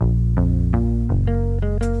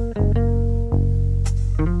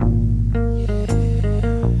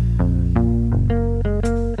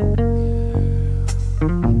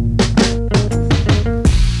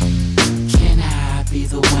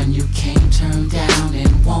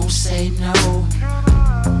won't say no.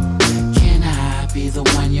 Can I be the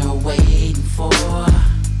one you're waiting for?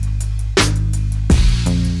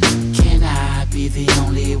 Can I be the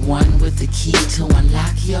only one with the key to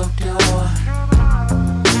unlock your door?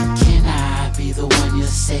 Can I be the one you're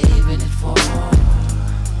saving it for?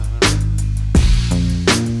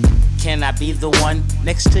 Can I be the one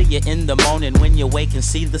next to you in the morning when you wake and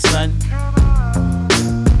see the sun?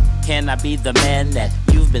 Can I be the man that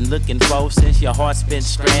you've been looking for since your heart's been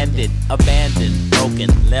stranded, abandoned, broken,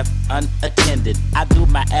 left unattended? I do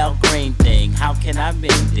my Al Green thing, how can I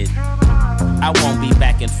mend it? I won't be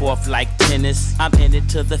back and forth like tennis. I'm in it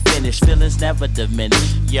to the finish, feelings never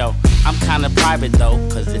diminish. Yo, I'm kinda private though,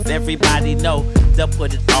 cause if everybody know, they'll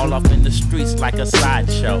put it all off in the streets like a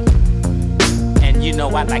sideshow. And you know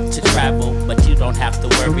I like to travel, but you don't have to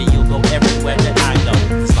worry, you'll go everywhere that I go,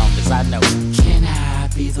 as long as I know. Can I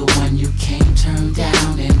be the one you can't turn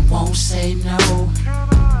down and won't say no?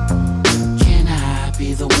 Can I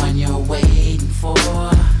be the one you're waiting for?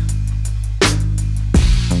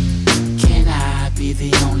 Can I be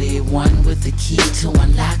the only one with the key to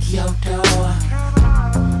unlock your door?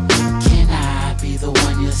 Can I be the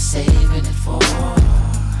one you're saving it for?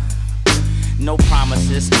 No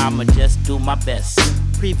promises, I'ma just do my best.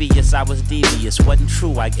 Previous I was devious, wasn't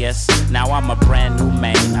true I guess. Now I'm a brand new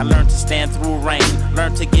man. I learned to stand through rain,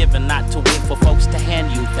 learned to give and not to wait for folks to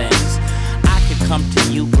hand you things. I can come to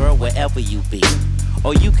you, girl, wherever you be.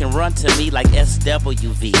 Or you can run to me like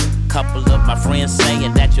SWV. Couple of my friends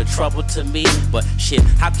saying that you're trouble to me. But shit,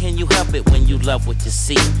 how can you help it when you love what you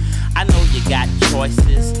see? I know you got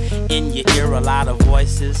choices, in your ear a lot of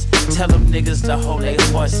voices. Tell them niggas to hold their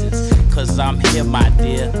horses, cause I'm here my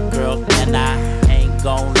dear girl, and I ain't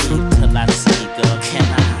gon' leave till I see, girl. Can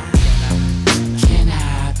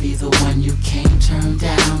I be the one you can't turn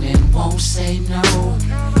down and won't say no?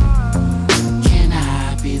 Can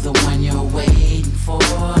I be the one you're waiting for?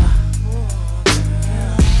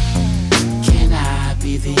 Can I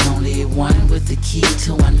be the only one with the key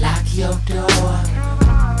to unlock your door?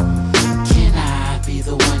 Can I be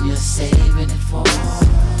the one you're saving it for?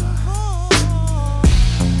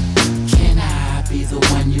 Can I be the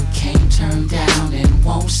one you can't turn down and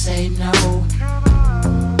won't say no?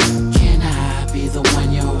 Can I be the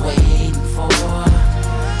one you're waiting for?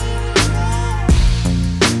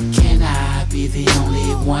 Can I be the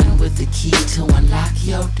only one with the key to unlock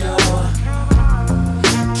your door?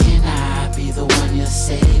 Can I be the one you're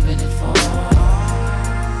saving it for?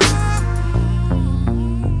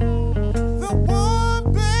 The one,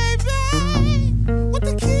 baby, with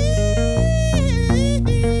the key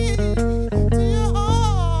to your heart.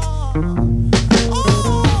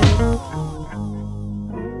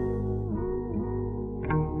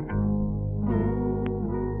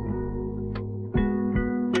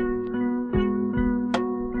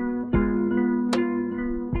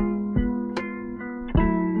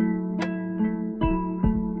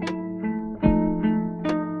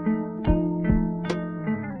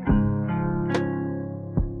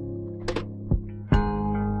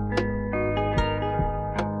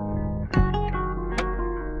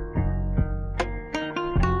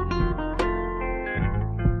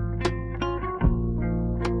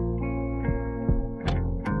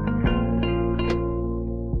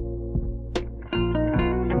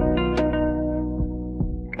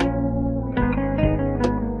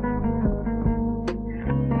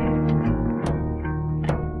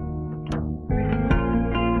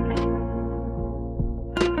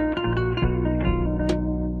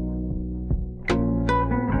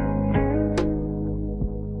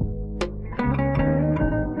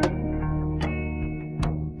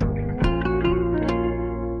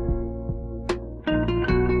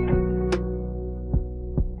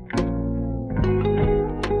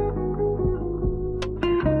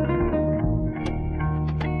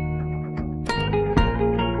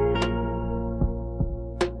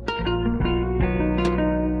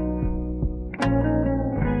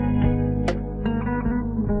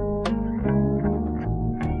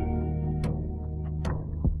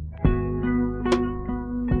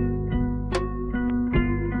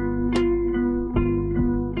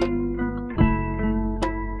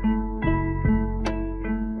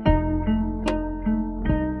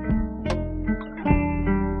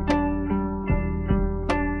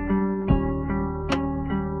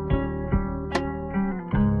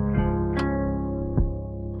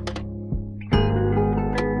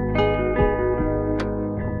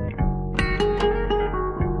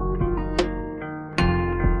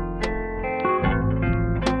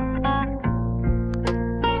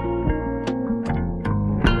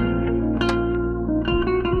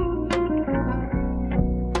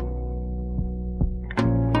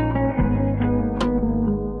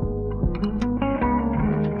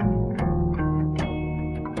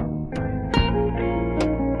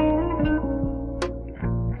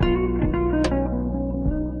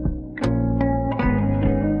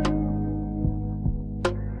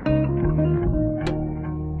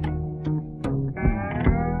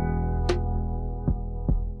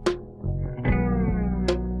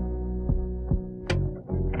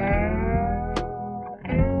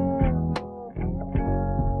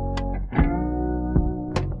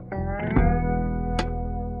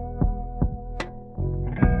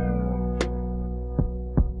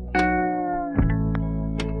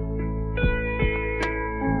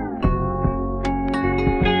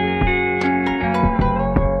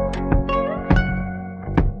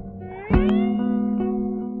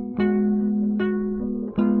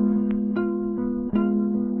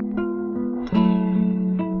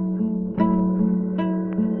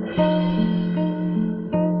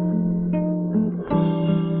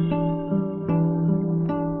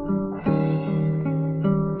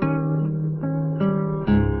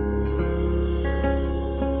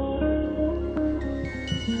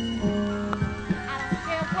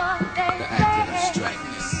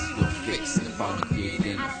 falling created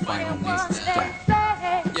in the final mix to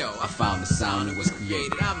die. Yo, I found the sound that was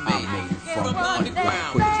created. I made it from the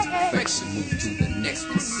underground. Put it to perfection, move to the next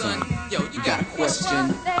one, son. Yo, you got a question?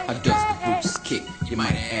 How does the roots kick? You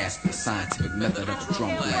might ask the scientific method of the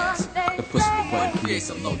drum blast. The push of the button creates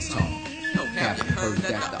a low tone. Have you heard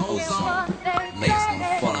that the ozone layer's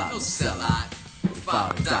gonna fall out and sell out?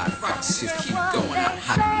 Without a die, the facts just keep going out.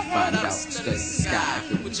 How can we find out? Study the sky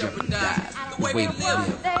after we jeopardize the way we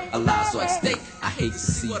live. Our lives are at stake. I hate to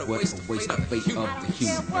see what a waste of fate of the human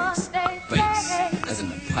race. Face as in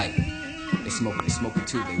the pipe. They smoke it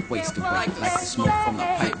till they waste away. Like the smoke from the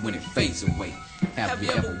pipe when it fades away. Have you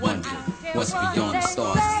ever wondered what's beyond the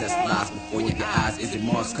stars? Is that lies before your eyes? Is it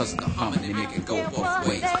Mars? Cause of the humming, they make it go both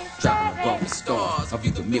ways. Dropping above the stars, of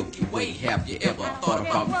you the Milky Way. Have you ever thought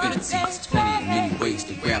about infinity? There's plenty of many ways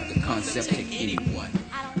to grab the concept. Take anyone.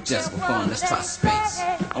 Just for fun, let's try space.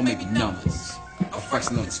 Or maybe numbers. A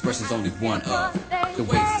fractional expression's only one of the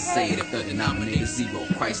ways to say it. If the denominator zero,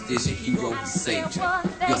 Christ is your hero, he saved you.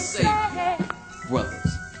 Your savior.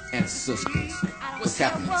 Brothers and sisters, what's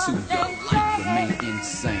happening to your life? Remain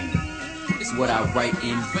insane. It's what I write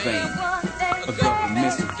in vain. A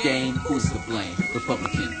governmental game, who's to blame?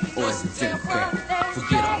 Republican or is it Democrat?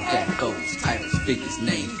 Forget all that, those titles, figures,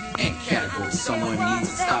 names, and categories. Someone needs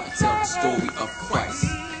to stop and tell the story of Christ.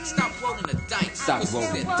 Stop rolling the dice. Stop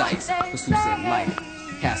rolling the dice. Cause who said life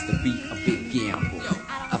has to be a big gamble?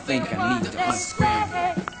 I think I need to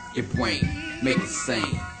unscramble your brain, make it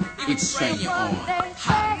sane. Each train you're on,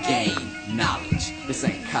 how to gain knowledge. This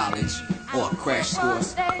ain't college or a crash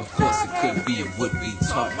course. Of course it could be, it would be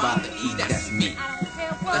taught by the E, that's me.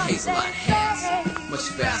 The Hazelot has much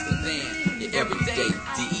faster than your everyday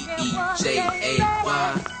DEEJAY.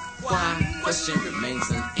 Why? Question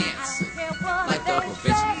remains unanswered. Like the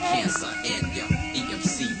prevention of cancer and your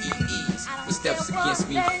EMCEEs. With steps against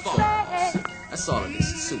me falls. That's all it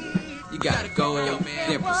is to it. You gotta go,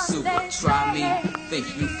 then pursue it. Try me, think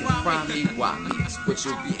you can pry me. Why me? That's what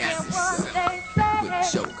you'll be asking yourself. With a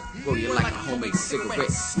joke, roll you like a homemade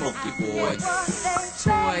cigarette, smoke your boy.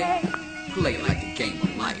 Toy, play like a game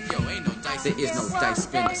of life. Yo, ain't no dice. There is no dice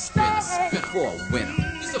spinner for a winner.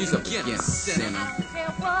 Use up against a sinner.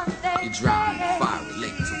 You drown in the fire,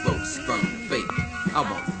 relate to roast, burn the bait. I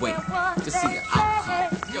won't wait to see the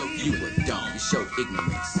outcome. Yo, you were dumb, you showed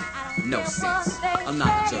ignorance. No sense, I'm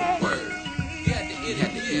not a joke word. You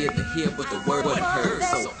had the ear to hear, but the word wasn't heard.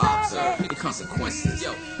 So observe the consequences.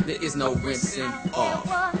 Yo, there is no rinsing off.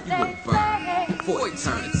 You will burn for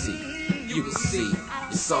eternity. You will see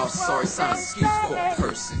the soft, sorry, sign excuse for a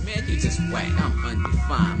person. Man, you just whack, I'm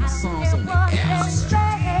undefined. My song's only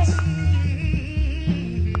abstract.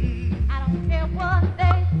 I don't care what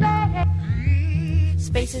they say.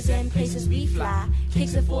 Spaces and places we fly.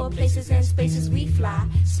 Kicks and four places and spaces we fly.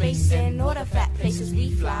 Space and all the fat places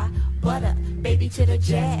we fly. Butter, baby to the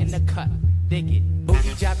jazz. In the cut, dig it.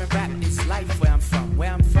 Boogie job and rap is life where I'm from.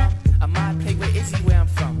 Where I'm from, I might play with Izzy where I'm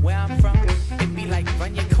from. Where I'm from, it be like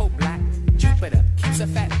run your coat black. Jupiter keeps a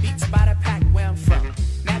fat beats by the pack where I'm from.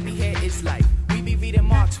 Nappy hair is life. We be reading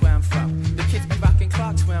Marx where I'm from. The kids be rocking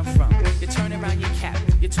Clarks where I'm from. You turn around your cap,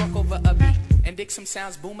 you talk over a beat. And dig some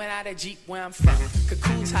sounds booming out of Jeep where I'm from.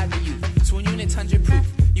 Cocoons hide the youth, twin units 100 proof.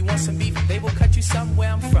 You want some beef, they will cut you some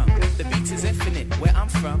where I'm from. The beats is infinite where I'm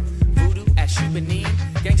from. Voodoo at Shubanin,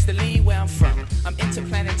 gangsta lean where I'm from. I'm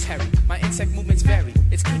interplanetary, my insect movements vary.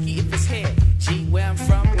 It's kinky if it's hair. G where I'm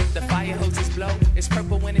from, the fire hoses blow. It's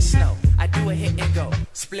purple when it's snow. I do a hit and go,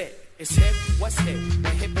 split. It's hip, what's hip?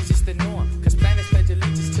 When hip is just the norm. Cause planets pledge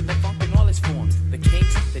allegiance to the funk in all its forms. The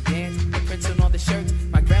kinks, the dance, the prints on all the shirts.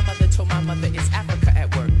 My grandmother told my mother it's Africa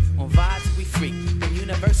at work. On vibes, we freak, the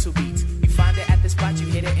universal beats. You find it at the spot, you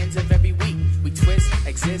hit the ends of every week. We twist,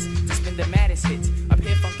 exist, to spin the maddest hits. Up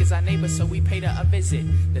here funk is our neighbor, so we paid her a visit.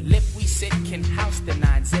 The lip we sit can house the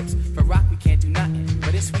 9 zips. For rock we can't do nothing,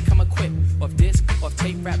 but this we come equipped. Off disc, off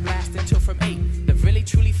tape, rap blast until from 8. The really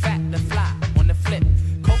truly fat, the fly, on the flip.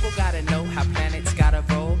 Coco gotta know how planets gotta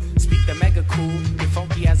roll. Speak the mega cool, get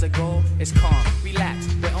funky as a goal. It's calm, relax,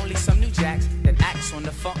 we're only some new jacks that acts on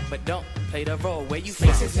the funk, but don't play the role. Where you from?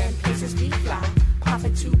 Places and places we fly.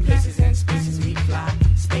 Profit to places and spaces we fly.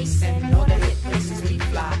 Space and all the hit places we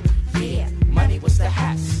fly. Yeah, money was the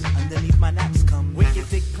hats. Underneath my naps come wicked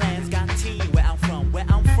thick plans. Got tea where I'm from. Where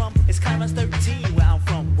I'm from, it's Clarence 13. Where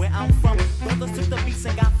I'm from, brothers took the beats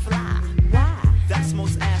and got fly. Why? That's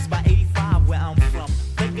most ass by 85. Where I'm from,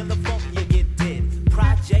 thinking the funk you get dead.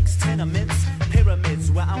 Projects, tenements,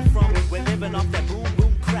 pyramids. Where I'm from, we're living off that boom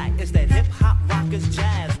boom crack. It's that hip hop rockers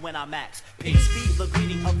jazz when I max. Peace be the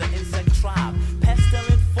greeting of the insect tribe.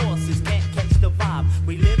 Pestilent forces can't catch the vibe.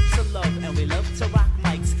 We live to love and we love to rock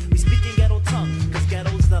mics. We speak in ghetto tongue.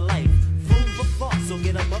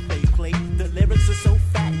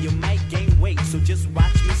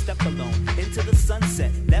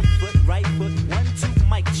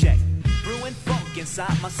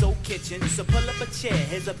 inside my soul kitchen. So pull up a chair,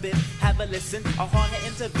 here's a bit, have a listen, a horn to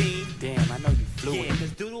intervene. Damn, I know you fluent. Yeah,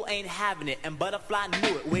 cause Doodle ain't having it, and Butterfly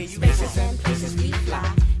knew it. Where you Spaces from? and places we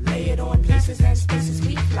fly. Lay it on places and spaces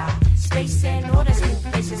we fly. Space and orders,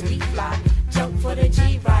 new places we fly. Jump for the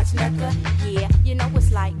G-Rods, Mecca. Yeah, you know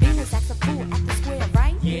it's like being a saxophone at the square,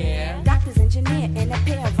 right? Yeah. Doctors, engineer, and a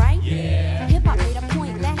pair, right? Yeah. Hip-hop made a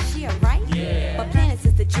point last year, right? Yeah. But Planets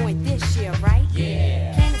is the joint this year, right?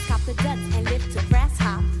 Yeah. Planets cop the ducks and live to grass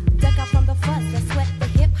hop. Dug out from the fuzz that sweat the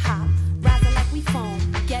hip-hop. Rising like we foam,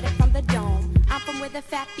 get it from the dome. I'm from where the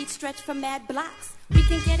fat beats stretch for mad blocks. We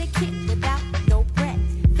can get a kick without no breath.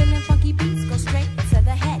 Feeling funky beats, go straight to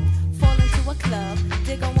the head. Fall into a club,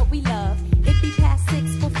 dig on what we love. It be past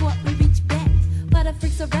 6 before we reach bed. But the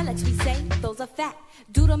freaks are relics, we say, those are fat.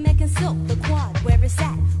 Doodle making silk, the quad, where it's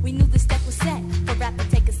at. We knew the step was set for rap to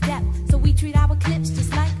take a step. So we treat our clips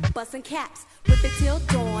just like busting caps. Whip it till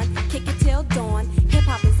dawn, kick it till dawn.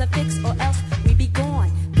 Hip-hop is a fix or else we be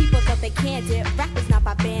gone. People thought they canned it, rap is not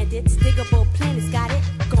by bandits. Diggable Planets got it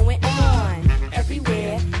going on.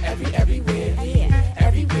 Everywhere, everywhere, yeah.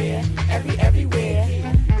 Everywhere, everywhere, everywhere,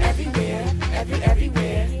 everywhere, everywhere,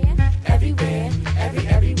 everywhere, yeah. Everywhere,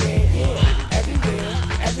 everywhere, yeah.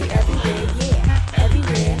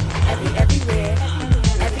 Everywhere, everywhere, everywhere, everywhere, everywhere,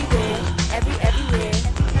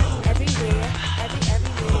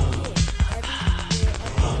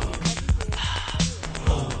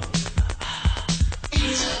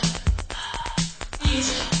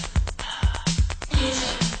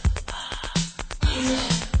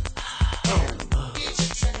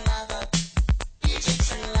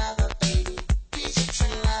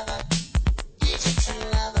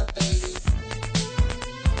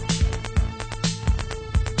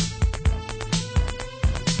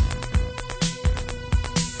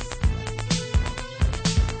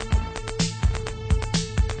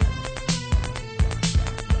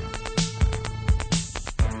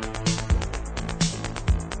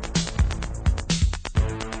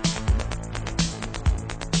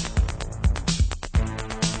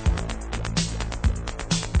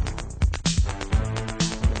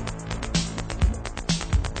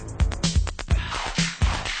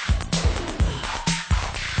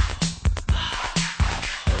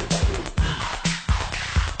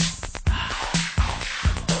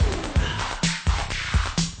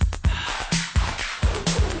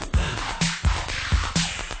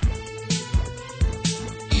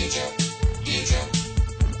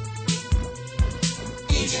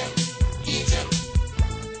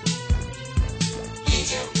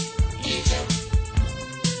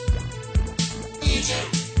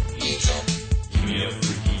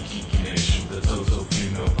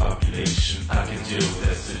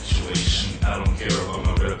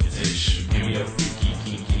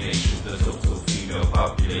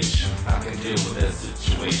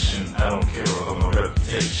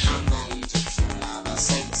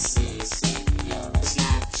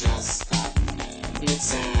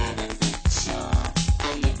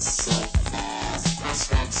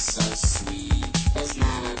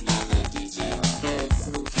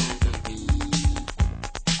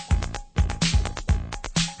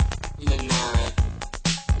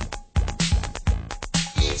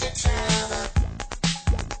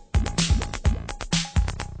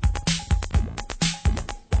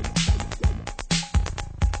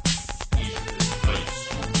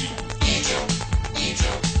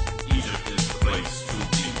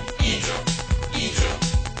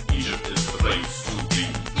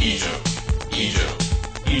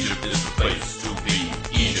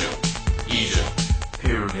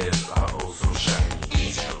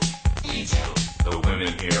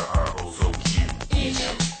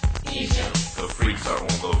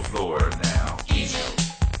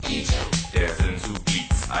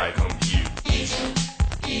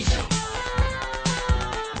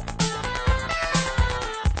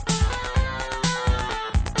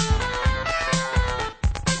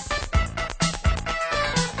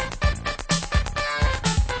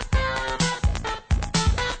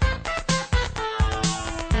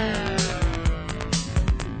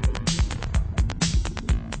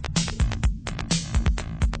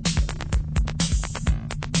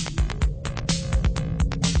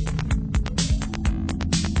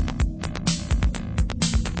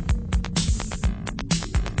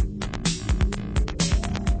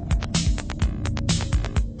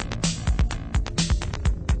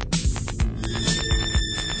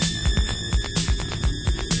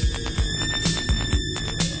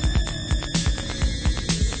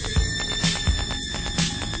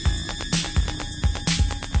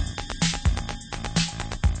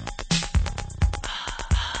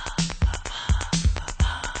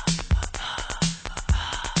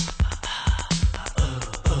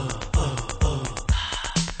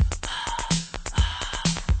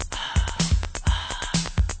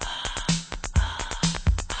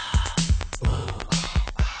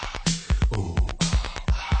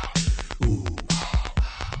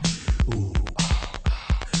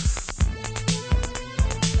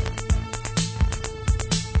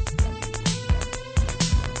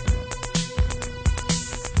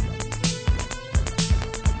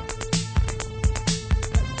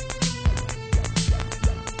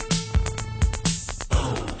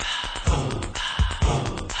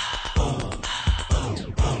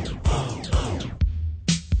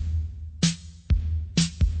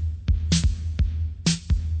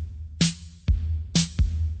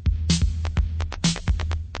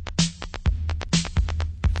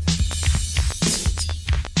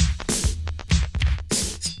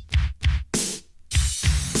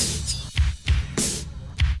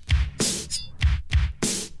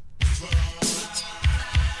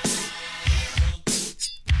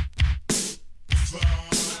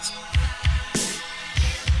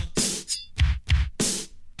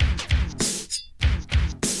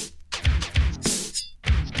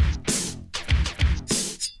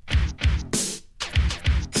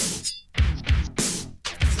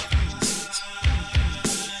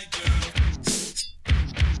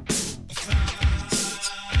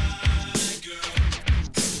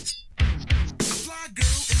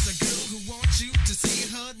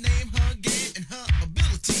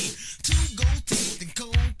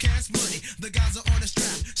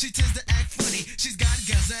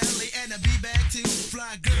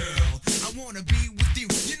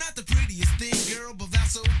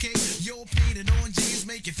 that's okay. Your painted on jeans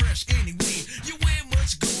make it fresh anyway. You wear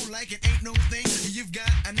much gold like it ain't no thing. You've got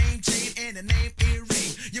a name chain and a name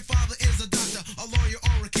earring. Your father is a doctor, a lawyer,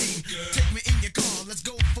 or a king. Take me in your car, let's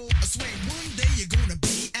go for a swing. One day you're gonna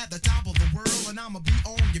be at the top of the world, and I'ma be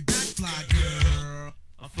on your back, fly girl.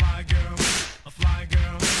 A fly girl, a fly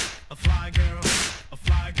girl, a fly girl, a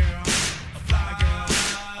fly girl, a fly girl,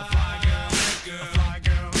 a fly girl, a fly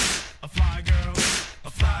girl, a fly girl, a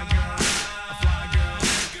fly girl, a fly girl,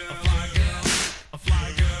 a fly girl, a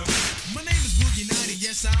fly girl. My name is Boogie Nighty,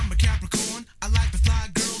 yes I'm a Capricorn. I like to fly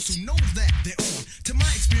girls who know that they're on. To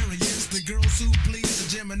my experience, the girls who please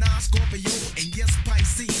the Gemini, Scorpio, and yes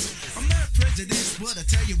Pisces. I'm not prejudiced, but I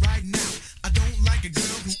tell you right now, I don't like a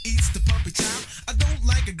girl who eats the puppy child. I don't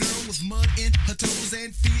like a girl with mud in her toes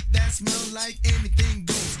and feet that smell like anything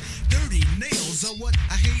goes. Dirty nails are what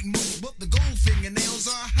I hate most, but the gold fingernails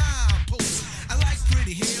are high post. I like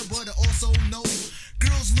pretty hair, but I also know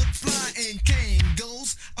girls look fly and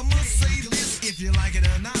Kangos. I must say this, if you like it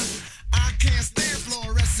or not, I can't stand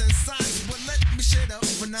fluorescent signs, but let me shut up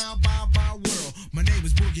for now. Bye bye world. My name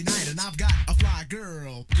is Boogie Night and I've got a fly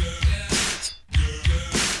girl.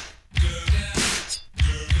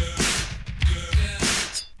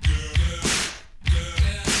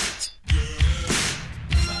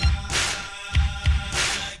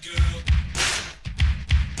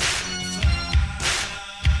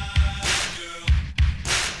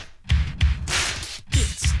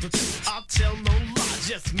 The truth, I'll tell no lie.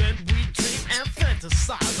 Just men we dream and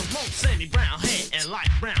fantasize of long sandy brown hair and light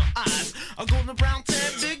brown eyes, a golden brown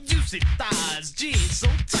tan, big juicy thighs, jeans so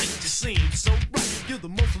tight you seem so right. You're the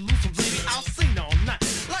most elusive lady I've seen all night.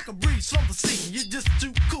 Like a breeze from the sea, you're just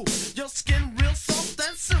too cool. Your skin real soft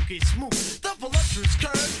and silky smooth. The voluptuous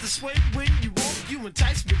curves, the sway when you walk. You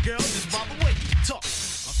entice me, girl, just by the way you talk.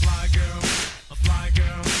 A fly girl, a fly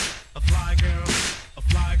girl, a fly girl, a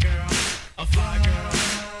fly girl, a fly girl.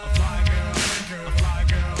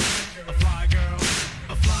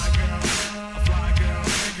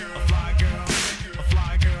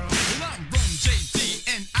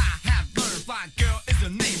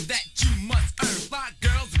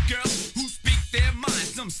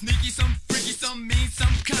 Some sneaky, some freaky, some mean,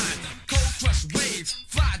 some kind. Cold crush wave,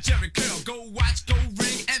 fly Jerry curl, go watch, go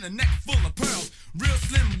ring, and a neck full of pearls. Real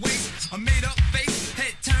slim waist, a made up face,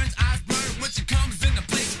 head turns, eyes burn when she comes in the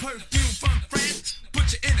place. Perfume from France,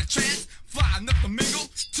 put you in a trance. Fly enough to mingle,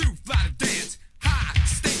 too fly to dance. High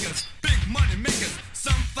stinkers, big money makers.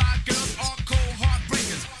 Some fly girls are cold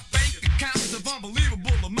heartbreakers. Bank accounts of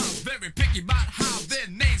unbelievable amounts. Very picky about how their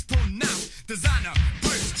names pronounced. Designer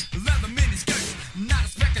purse, leather mini skirts. Not a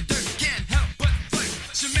speck of dirt, can't help but flirt.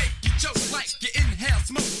 She make you choke like you inhale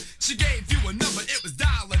smoke. She gave you a number, it was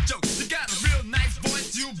dial a joke. She got a real nice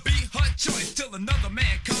voice, you'll be her choice. Till another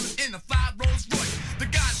man comes in a fly Rolls Royce. The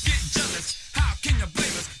guys get jealous, how can you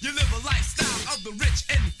blame us? You live a lifestyle of the rich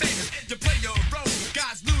and famous. You play your role,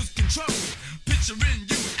 guys lose control. Picturing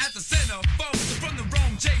you as the centerfold. So from the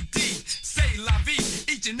Rome JD, say la vie.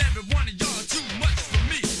 Each and every one of y'all are too much for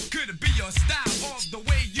me. Could it be your style or the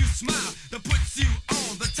way you smile that puts you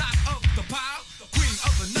on the top of the pile? Queen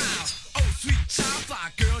of the Nile, oh sweet child,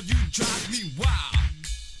 fly girl, you drive me wild.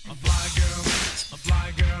 A fly girl, a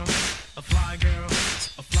fly girl, a fly girl,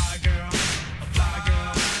 a fly girl, a fly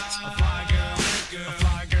girl, a fly girl, a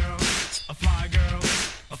fly girl, a fly girl,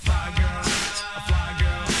 a fly girl, a fly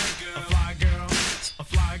girl, a fly girl, a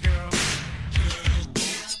fly girl.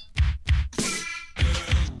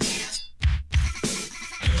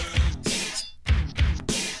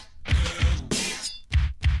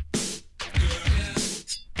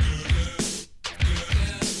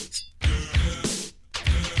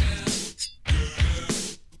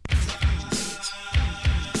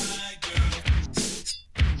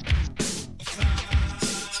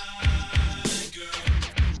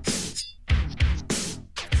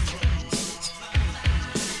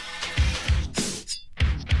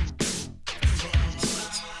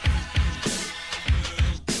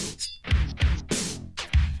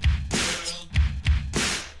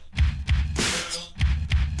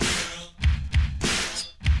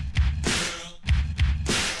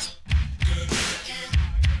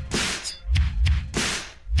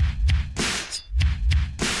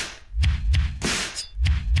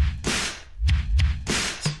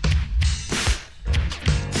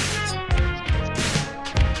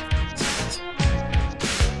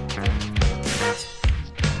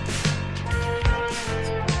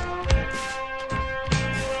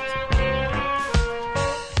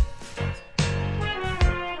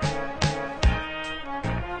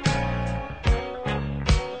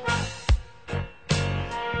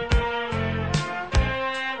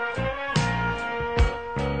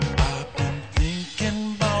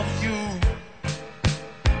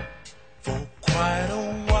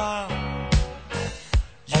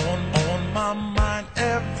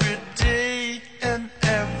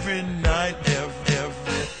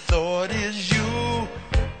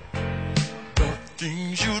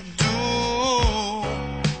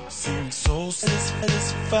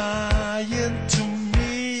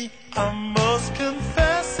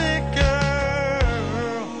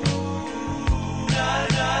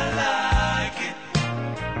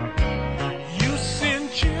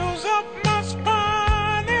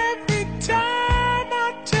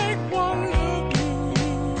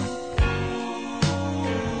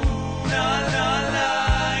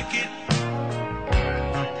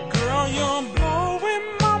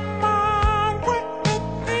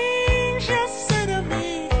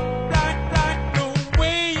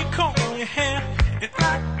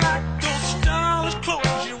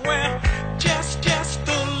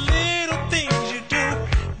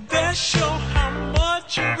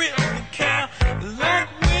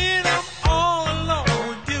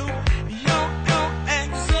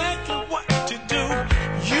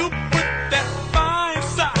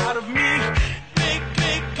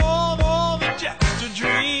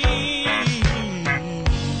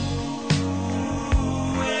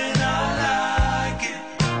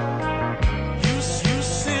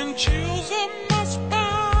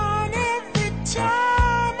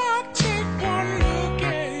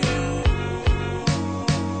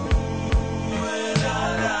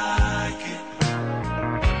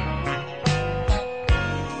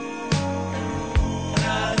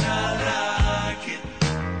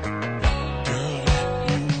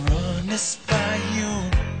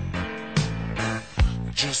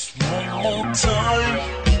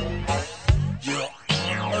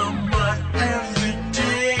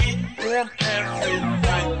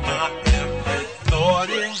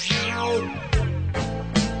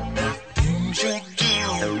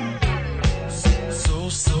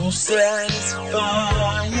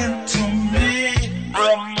 satisfying to me.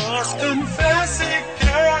 I must confess it,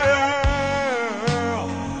 girl.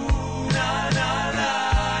 Not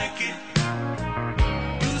like it.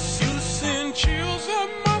 You send chills up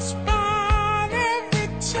my spine every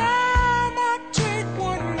time I take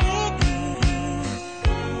one look.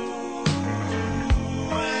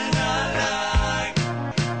 When I like it.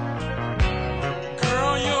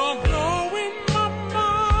 Girl, you're blowing my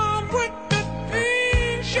mind with the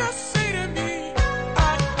things you say to me. I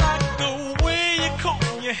like the way you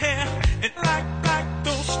comb your hair, and like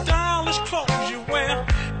those stylish clothes you wear.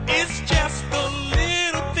 It's just the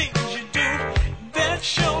little things you do that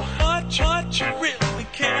show how much you really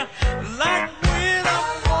care. Like when I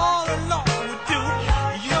fall in love with you,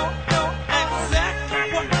 you know exactly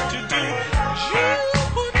what to do. You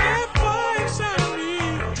put that fire inside me,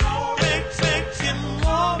 it takes it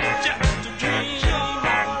more than just a dream.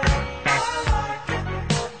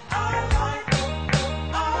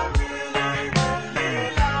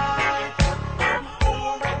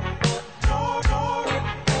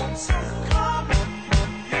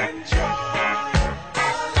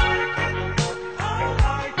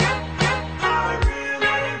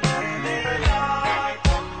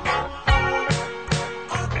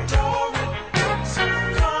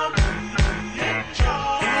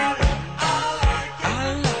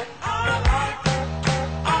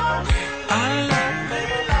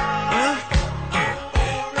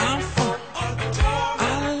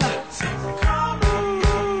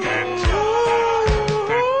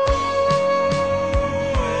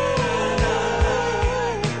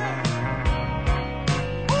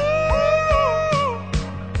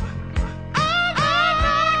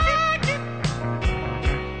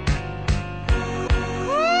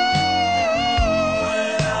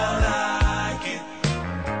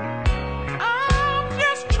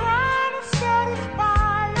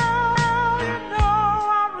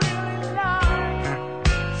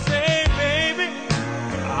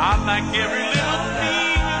 Like every little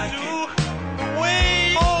thing you do, the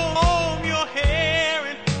way you comb your hair,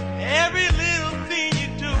 and every little thing you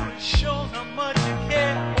do, it shows how much you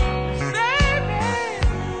care. Say, baby,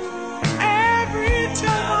 every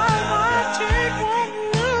time I take one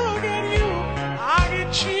look at you, I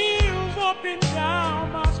get chills up and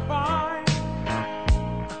down my spine.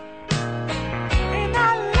 And I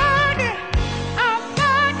like it, and I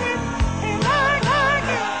like it, and I like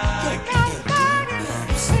it.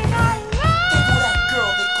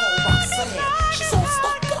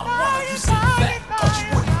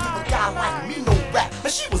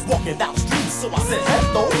 She was walking down the street, so I said,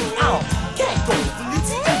 hello, can't go for the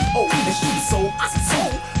TFO. And she was so, I said, so,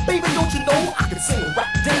 baby, don't you know I can sing,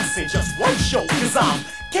 rap, dance in just one show? Cause I'm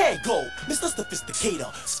can't go, Mr.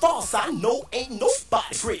 Sophisticator. As far as I know, ain't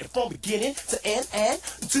nobody greater from beginning to end and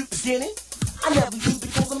to beginning. I never lose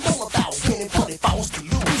because I'm all about winning, but if I was to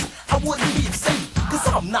lose, I wouldn't be upset. Cause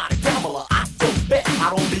I'm not a gambler, I don't bet, I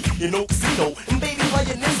don't be in no casino. And baby,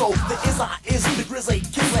 playing Nizzo, the is the grizzly,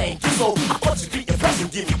 kiss ain't Kizzo. I punch you, beat your press and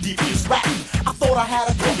give me devious rap. I thought I had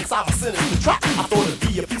a dog inside my sinister trap. I thought it'd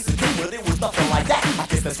be a piece of cake, but it was nothing like that. I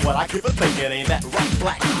guess that's what I give a think, it ain't that right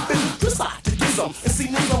black. Bitch, decide to get some, and see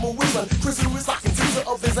Nizzo a wizard. Chris who is like a teaser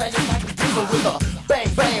of his ass, like a different with a bang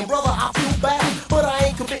bang. Brother, I feel bad, but I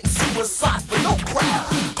ain't committing suicide for no crap.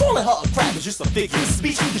 Calling her a crab is just a figure of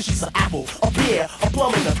speech, cause she's an apple, a pear, a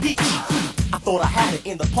plum, and a peach. I thought I had it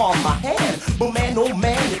in the palm of my hand, but man, oh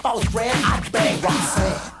man, if I was grand, I'd bang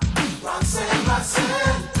Roxanne. Roxanne,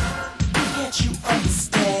 Roxanne, can't you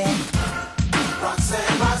understand?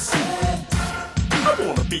 Roxanne, Roxanne, I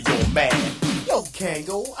wanna be your man. Yo,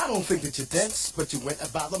 Kango, I don't think that you're dense, but you went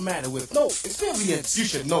about the matter with no experience. You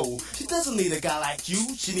should know, she doesn't need a guy like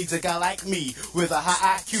you, she needs a guy like me with a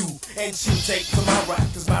high IQ. And she'll take to my rap,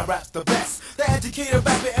 cause my rap's the best. The educated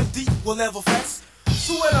rapper MD will never fess.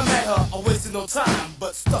 So when I met her, I wasted no time,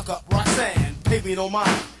 but stuck up Roxanne, paid me no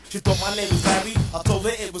mind. She thought my name was Barry, I told her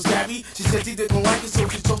it was Gary. She said she didn't like it, so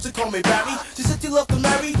she chose to call me Barry. She said she loved to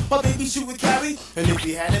marry, my baby she would carry. And if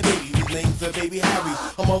we had a baby, we'd name the baby Harry.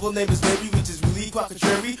 Her mother name is Mary, which is really quite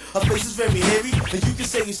contrary. Her face is very hairy, and you can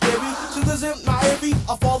say it's scary. She lives in Miami,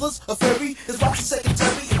 our father's a fairy. His wife's a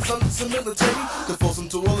secretary, his son's a military. To force him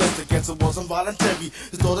to enlist against it wasn't voluntary.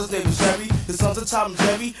 His daughter's name is Sherry, his son's a Tom and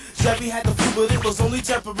Jerry. Sherry had the flu, but it was only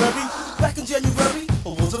temporary. Back in January,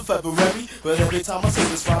 or was it February? But every time I say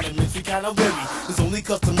this rhyme, it makes me kinda weary. It's only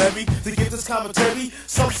customary to give this commentary.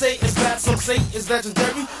 Some say it's bad, some say it's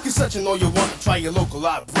legendary. You're searching all you want, try your local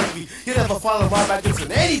library. You never find a rhyme like this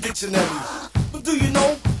in any dictionary. But do you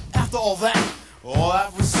know, after all that, all I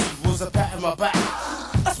received was a pat on my back.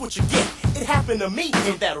 That's what you get. It happened to me.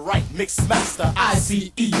 Ain't that right, Mix Master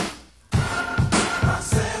ICE?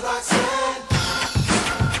 Roxanne, Roxanne.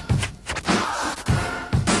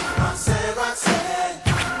 Roxanne, Roxanne.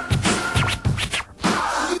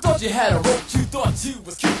 You thought you had a rope, you thought you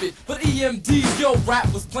was Cupid, but EMD, your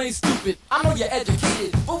rap was plain stupid. I know you're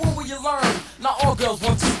educated, but when will you learn? Not all girls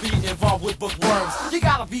want to be involved with bookworms. You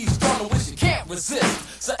gotta be strong which you can't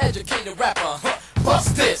resist. So educated rapper,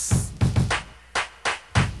 bust this.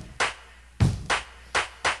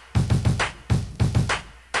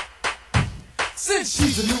 Since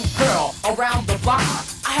she's a new girl around the block,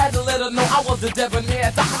 I had to let her know I was the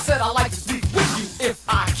debonair doc. I said I'd like to speak with you if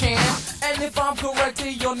I can. And if I'm correct,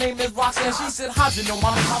 hey, your name is Roxanne. She said, how'd you know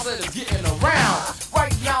my name? I said, it's getting around.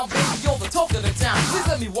 Right now, baby, you're the talk of the town. Please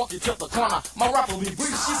let me walk you to the corner. My rap will be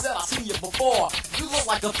brief. She said, I've seen you before. You look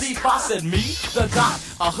like a thief. I said, me? The doc?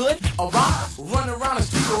 A hood? A rock? Run around the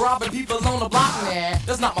street robbing people on the block? Nah,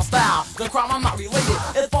 that's not my style. The crime, I'm not related.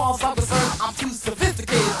 As far as I'm concerned, I'm too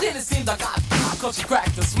sophisticated. Then it seems I got because she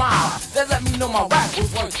cracked a smile. That let me know my rap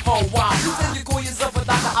was worth for a while. She said, you call yourself a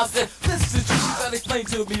doctor? I said, this is true. She said, explain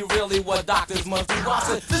to me really what doctors must do. I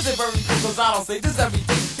said, this is very good because I don't say this every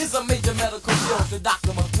day. It's a major medical field the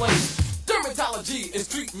doctor must play. Dermatology is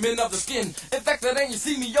treatment of the skin. In fact, that ain't you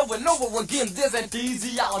see me over and over again. There's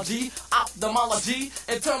anesthesiology, ophthalmology,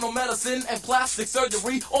 internal medicine and plastic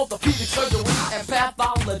surgery, orthopedic surgery and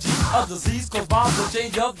pathology. A disease caused by the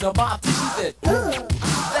change of the body. She said, ooh,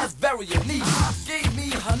 that's very unique. Gave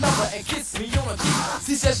me her number and kissed me on the cheek.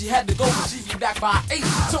 She said she had to go, but she'd be back by 8.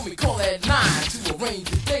 Told me call at 9 to arrange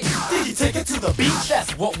the date. Did you take her to the beach?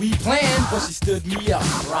 That's what we planned. But she stood me up.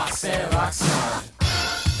 Roxanne, Roxanne.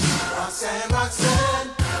 Roxanne, Roxanne.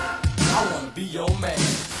 I wanna be your man.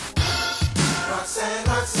 Roxanne,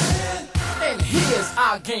 Roxanne. And here's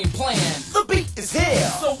our game plan. The beat is here,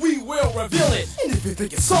 so we will reveal it. And if you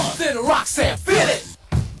think it's soft, then Roxanne, feel it.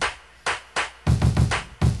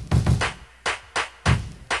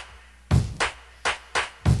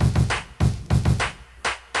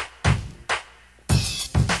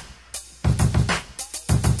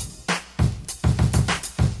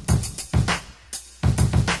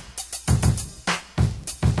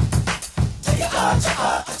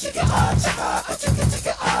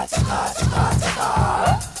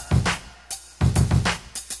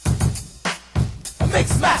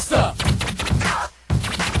 Mix Master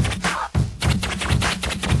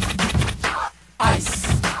Ice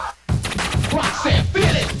Roxanne,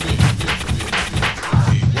 feel it.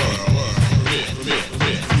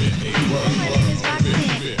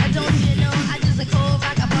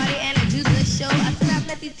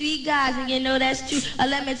 These 3 guys, and you know that's true.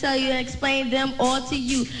 Let me tell you and explain them all to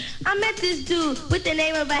you. I met this dude with the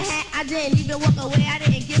name of a hat. I didn't even walk away, I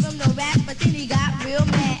didn't give him no rap. But then he got real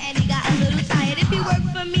mad and he got a little tired. If he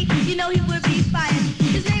worked for me, you know he would be fired.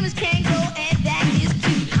 His name is Kango and that is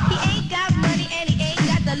cute. He ain't got money and he ain't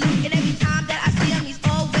got the loot. And every time that I see him, he's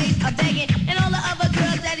always a begging. And all the other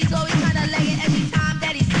girls that he's always trying to legging. Every time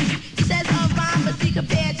that he sees me, he says a rhyme, but see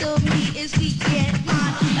compared to me is weak, yeah, it's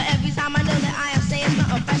mine. But every time I know that I am saying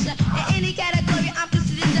something fresher. In any category, I'm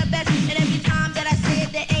considered the best. And every time that I say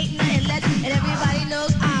it, there ain't nothing less. And everybody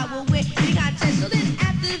knows I will win the contest. So then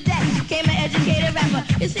after that came an educated rapper.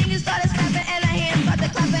 His singing started snapping and her hands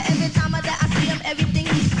started clapping. Every time that I see him, everything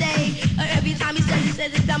he say, or every time he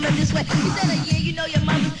says it dumber this way. He said, yeah, you know your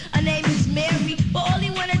mother, her name is Mary. But all he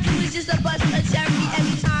wanna do is just a bust a cherry.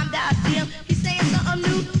 Every time that I see him, he's saying something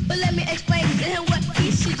new. But let me explain to him what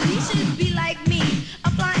he should do. He should be like me, a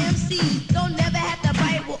fly MC. Don't never have to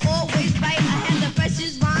bite, will always bite. I have the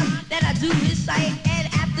freshest rhyme that I do recite. And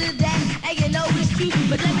after that, and you know it's true.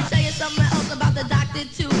 But let me tell you something else about the doctor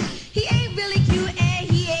too. He ain't really cute and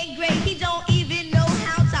he ain't great. He don't even know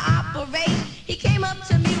how to operate. He came up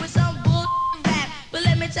to me with some bull rap. But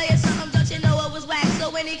let me tell you something, don't you know it was whack? So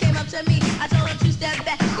when he came up to me, I told him to step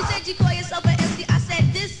back. He said, you call yourself an MC? I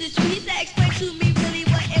said, this is true. He said, explain to me really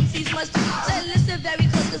what MCs must do. So listen very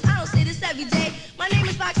close, cause I don't say this every day. My name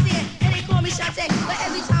is Roxanne, and they call me Shantae. But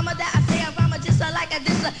every time that I say a rhyme, I just like a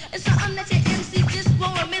disser. It's something that your MC just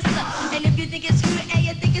won't miss her. And if you think it's cute and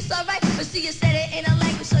you think it's alright, but see you said it in a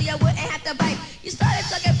language so you wouldn't have to bite. You started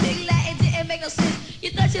talking big Latin, didn't make no sense.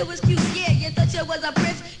 You thought you was cute, yeah, you thought you was a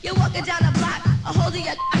prince. You're walking down the block, holding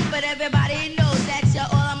your but everybody knows that you're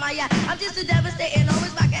all on my yacht. I'm just a devastating,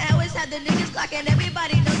 always rocking, always have the niggas clocking.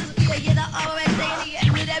 Everybody knows it's me, you the always saying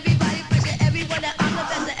it. With everybody pressure, everyone that I'm the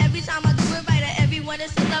best. Every time I do it right, everyone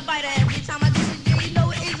is still a biter. Every time I do it, yeah, you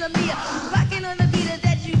know it is a me. Rocking on the beat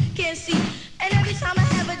that you can't see. And every time I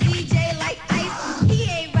have a DJ like Ice, he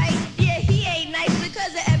ain't right, yeah, he ain't nice.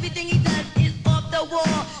 Because of everything he does is off the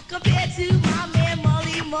wall. Compared to my man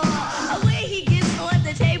Marley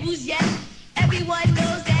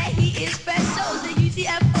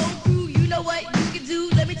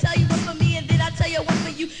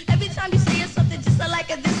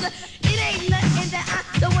mister. It ain't nothing that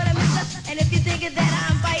I don't wanna miss her. And if you're thinking that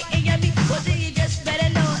I'm biting your meat, well then you just better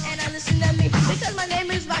know and listen to me. Because my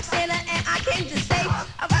name is Roxana and I came to say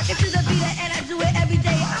I rock it to the beat and I do it every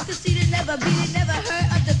day. I'm conceited, never beat it, never heard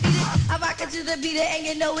of defeated. I rock it to the beat and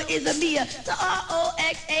you know it is a Mia, the Roxanne.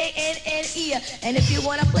 And if you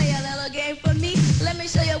wanna play a little game for me, let me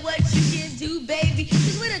show you what you can do, baby.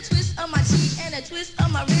 Just with a twist of my cheek and a twist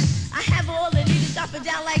of my wrist, I have all the needles drop it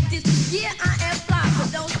down like this. Yeah, I am fly,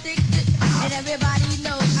 but don't stick it. And everybody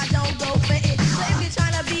knows I don't go for it. So if you're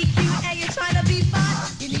trying to be cute and you're trying to be fun,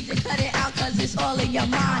 you need to cut it out cause it's all in your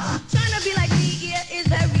mind. Trying to be like me, yeah, is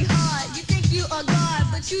very hard. You think you are God,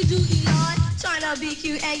 but you do Elon. Trying to be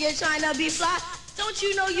cute and you're trying to be fly. Don't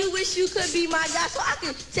you know you wish you could be my guy so I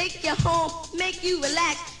could take you home, make you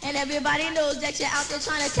relax. And everybody knows that you're out there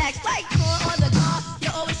trying to tax like corn on the car.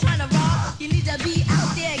 You're always trying to rob. You need to be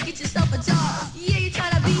out there and get yourself a job. Yeah, you're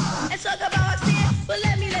trying to be and talk about Roxanne, but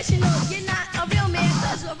let me let you know you're not a real man.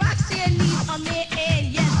 Cause Roxanne needs a man, and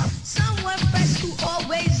yes, someone fresh who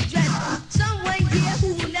always dressed. Someone, yeah,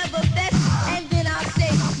 who will never fess. And then I'll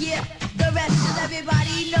say, yeah, the rest. Cause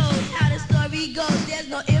everybody knows how the story goes. There's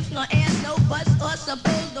no ifs, no ands, no buts or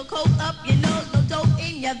suppose. No coke up your nose, no dope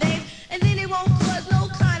in your veins. And then it won't cause no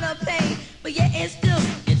kind of pain. But yet and still,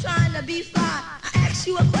 you're trying to be fly. I ask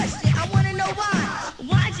you a question, I wanna know why.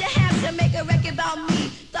 Why'd you have to make a record about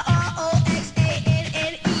me? The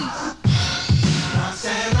Roxanne.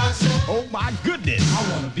 Roxanne, Roxanne. Oh my goodness.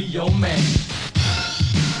 I wanna be your man.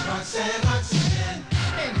 Roxanne, Roxanne.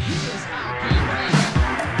 And here's how we ran.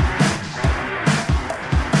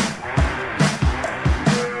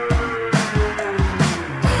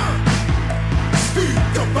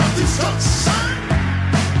 Speak about destruction.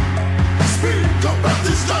 Speak about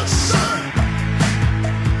destruction.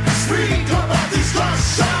 Speak about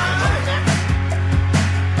destruction.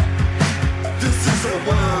 This is a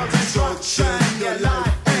world destruction. Your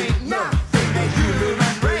life ain't nothing. The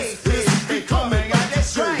human race is becoming a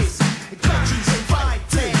disgrace. Countries are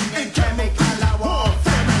fighting in chemical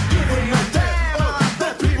warfare, giving a damn about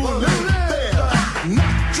the people who live there.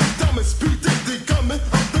 Not your dumbest predicting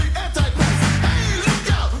of the Antichrist. Hey, look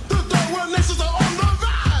out! The Darwin nations are on the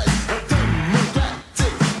rise. A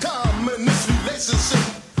democratic communist relationship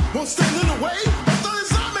won't stand in the way of the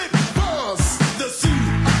Islamic bombs. The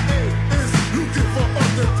CIA is looking for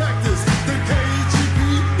other tactics. The KGB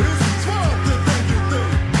is smarter than you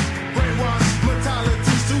think. Brainwash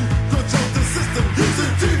mentalities to control the system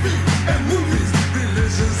using TV and movies,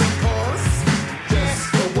 religions and cars. Yes,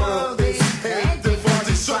 the world is headed for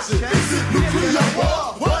destruction. Is it nuclear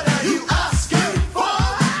war?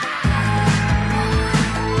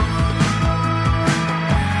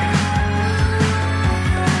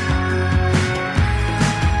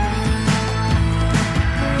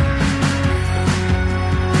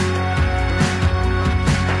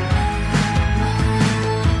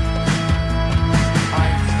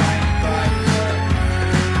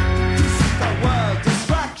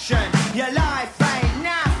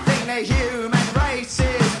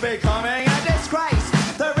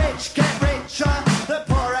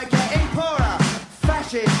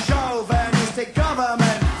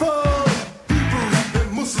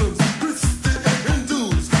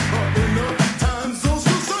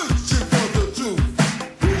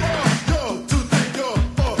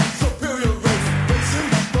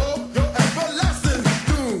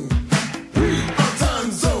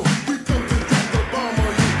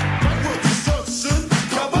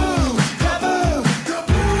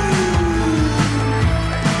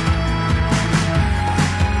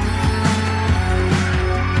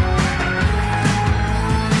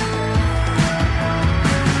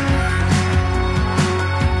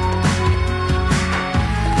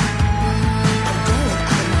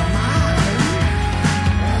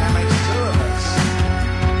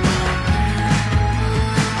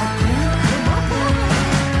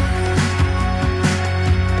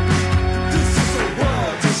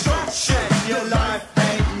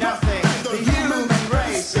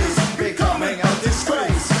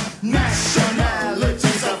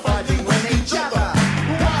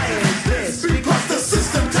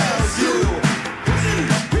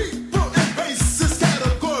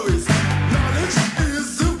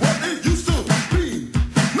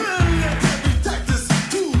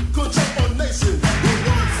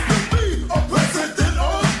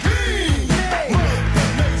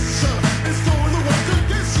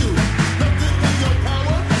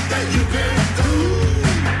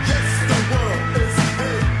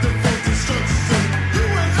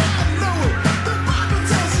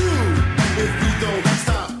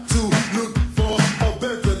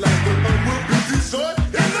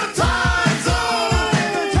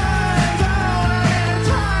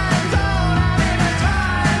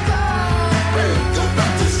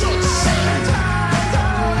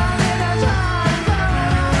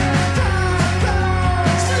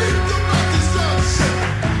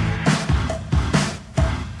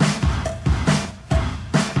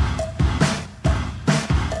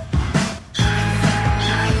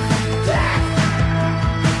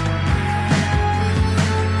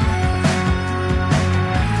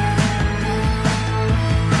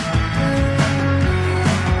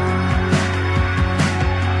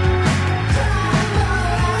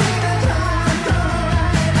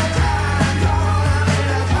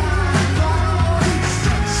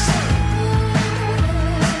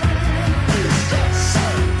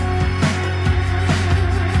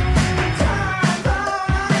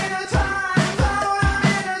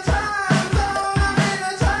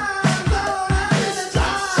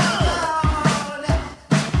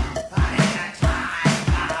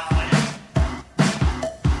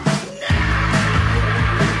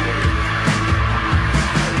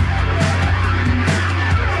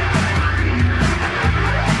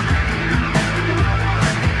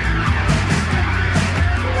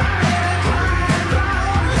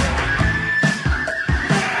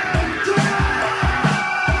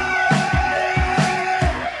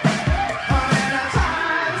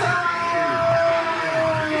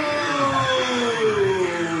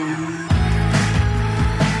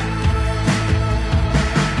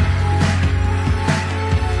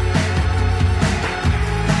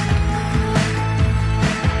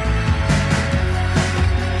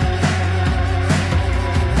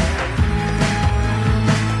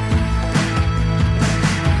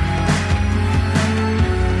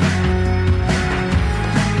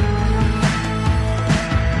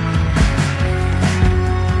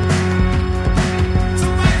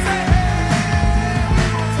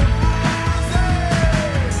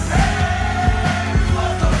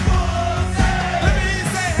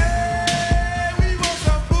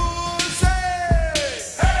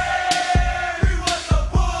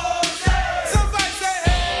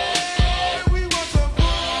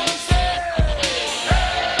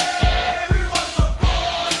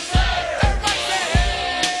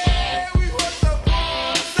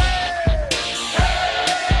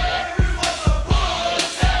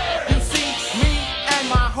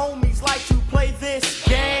 artists like to play this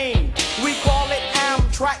game. We call it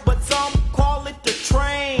Amtrak, but some call it the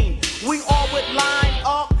train. We all would line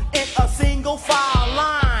up in a single file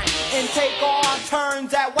line and take our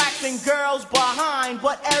turns at waxing girls behind.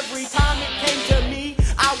 But every time it came to me,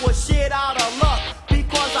 I was shit out of luck,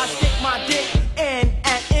 because I stick my dick in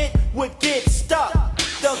and it would get stuck.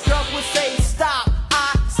 The girls would say stop,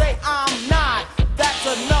 I say I'm not. That's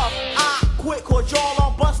enough, I quit, cause y'all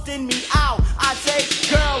are busting me out. I say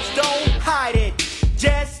girls, don't hide it,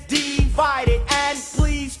 just divide it, and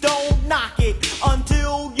please don't knock it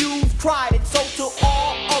until you've tried it. So to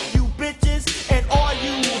all of you bitches and all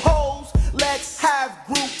you hoes, let's have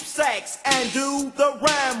group sex and do the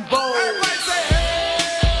Rambo. Everybody say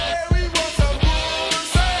hey, we want some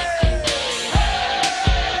pussy. Hey,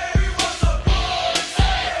 we want some pussy.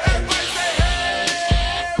 Everybody say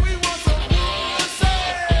hey, we want some pussy.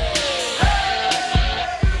 Hey,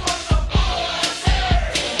 we want some pussy.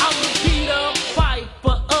 I'm the Peter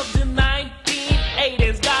Piper of the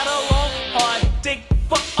 1980s. Got a long hard dick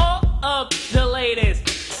for all of the ladies.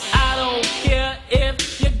 I don't care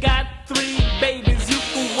if you got 3 babies, you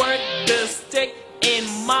can work the stick in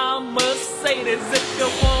my Mercedes. If you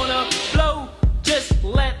wanna blow, just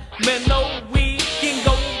let me know. We can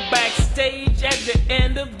go backstage at the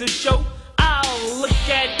end of the show. I'll look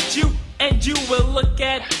at you and you will look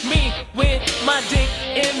at me with my dick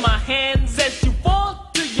in my hands. As you fall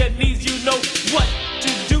to your knees, you know what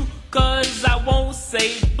to do, cause I won't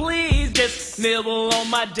say please. Just nibble on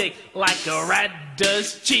my dick like a rat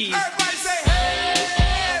does cheese. Everybody say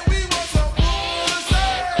hey, we want some pussy.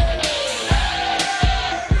 Hey,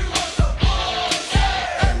 we want some pussy.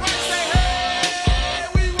 Everybody say hey,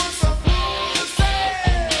 we want some pussy.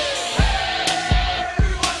 Hey, we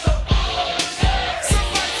want some pussy.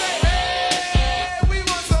 Somebody say hey, we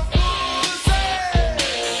want some pussy.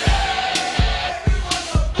 Hey, we want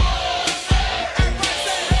some pussy. Everybody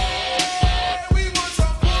say hey, we want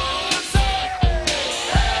some pussy.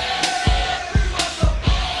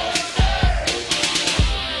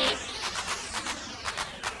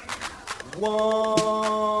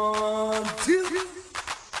 One, two,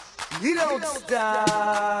 you don't stop.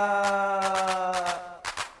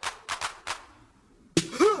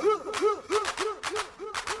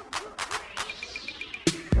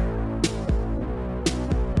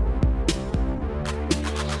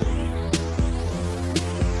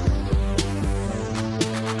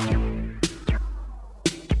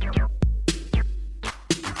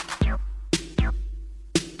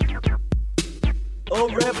 A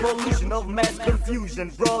revolution of mass confusion,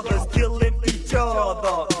 brothers killing each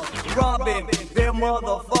other, robbing their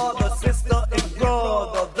mother, father, sister, and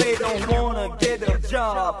brother. They don't wanna get a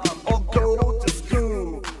job or go to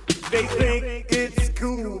school. They think it's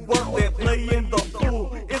cool, but they're playing the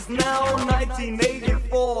fool. It's now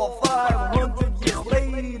 1984, 500 years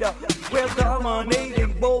later. We're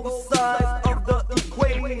dominating both sides of the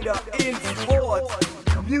equator in sports,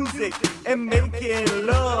 music, and making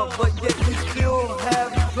love, but yet we still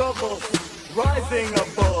have trouble rising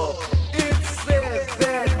above. It says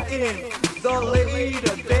that in the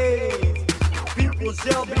later days, people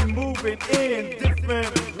shall be moving in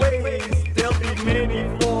different ways. There'll be many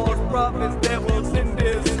false prophets, devils in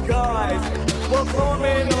disguise,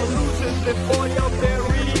 performing illusions before your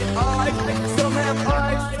very eyes. Some have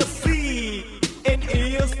eyes to see and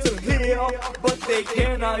ears to hear, but they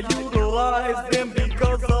cannot utilize them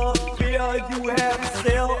because of fear. You have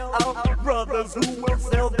sell-out brothers who will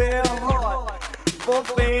sell their heart for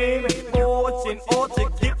fame and fortune or to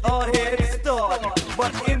get a head start.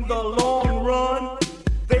 But in the long run,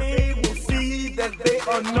 they will see that they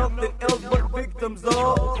are nothing else but victims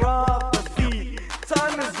of prophecy.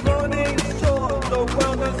 Time is running short, the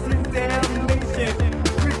world is in damnation.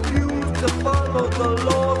 Refuse to follow the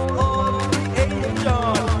laws of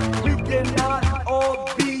creation. We cannot all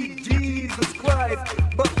be Jesus Christ,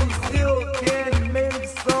 but we still can make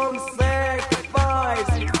some sacrifice.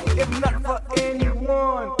 If not for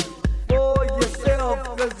anyone, for yourself,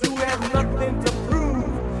 cause you have nothing to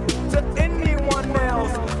prove to anyone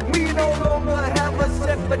else. We no longer have a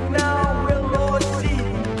shepherd, now we're lost sheep.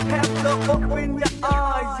 Have to open your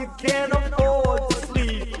eyes, you can't afford to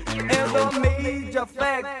sleep. And the major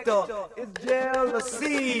factor is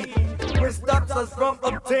jealousy, which stops us from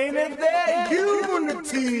obtaining their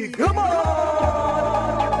unity. Come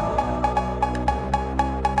on!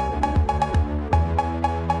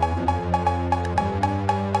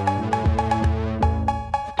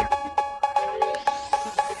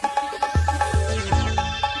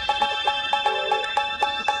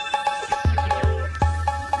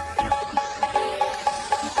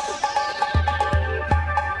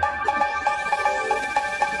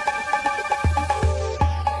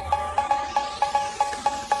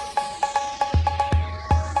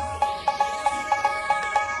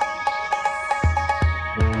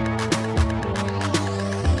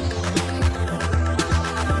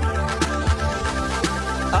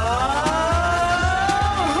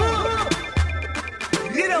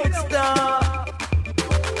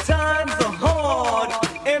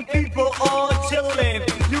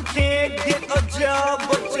 job,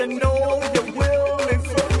 but you know you're willing,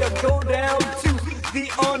 so you go down to the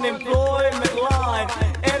unemployment line,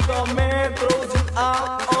 and the man throws you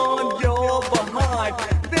out on your behind.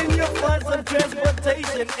 Then you find some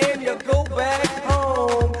transportation and you go back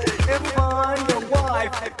home and find your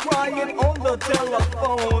wife crying on the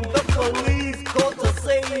telephone. The police called to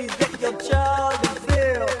say that your child is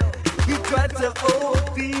ill. He tried to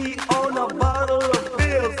OD on a bottle of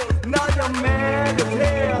pills. Now you're mad as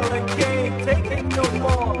hell and can't take it no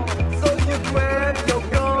more. So you grab your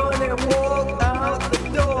gun and walk out the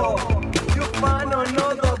door. You find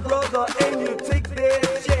another brother and you take their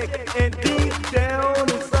check. And deep down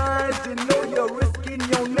inside you know you're risking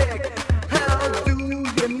your neck. How do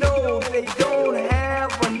you know they don't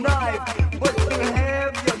have a knife, but you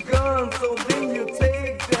have your gun, so then you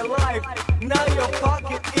take their life. Now your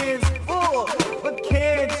pocket is full, but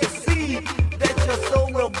can't you see that your soul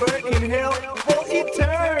will burn in hell for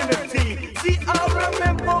eternity? See, I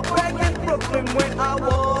remember back in Brooklyn when I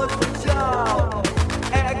was a child,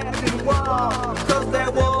 acting wild, cause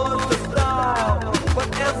that was the style. But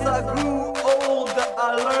as I grew older, I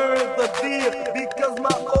learned the deal, because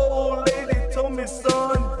my old lady told me,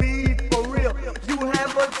 son, be for real. You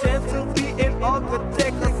have a chance to be an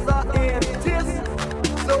architect, a scientist.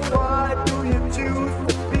 So why do you choose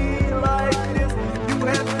to be like this? You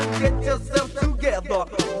have to get yourself together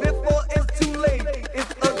before it's too late.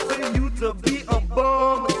 It's up to you to be a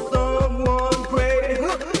bum or someone great.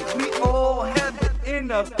 We all have it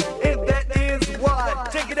in us, and that is why.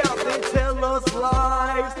 Check it out, they tell us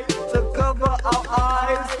lies to cover our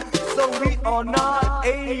eyes, so we are not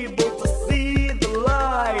able to see the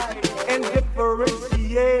light and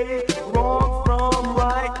differentiate wrong from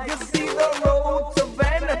right. You see, the road to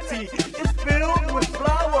vanity is filled with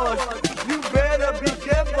flowers. You better be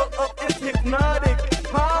careful of its hypnotic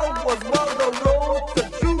powers, while the road to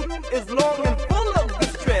truth is long and full of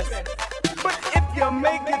distress. But if you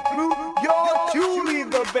make it through, you're truly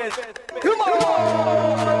the best. Come on!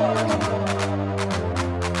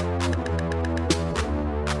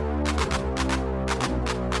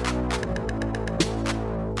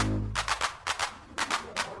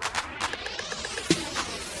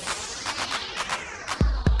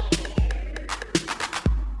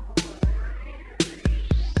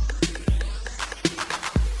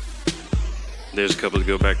 There's a couple that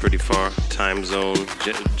go back pretty far. Time Zone,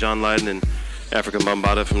 John Lydon and Africa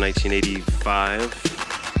Bambaataa from 1985.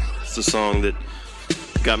 It's the song that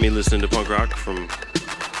got me listening to punk rock from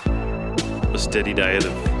a steady diet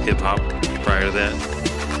of hip-hop prior to that.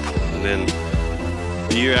 And then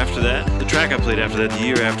the year after that, the track I played after that, the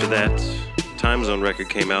year after that, Time Zone record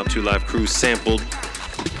came out. Two Live Crew sampled,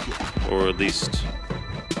 or at least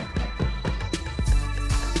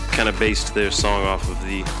kind of based their song off of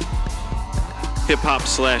the hip-hop /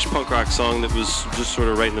 punk rock song that was just sort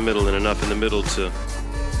of right in the middle, and enough in the middle to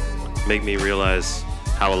make me realize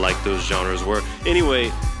how alike those genres were.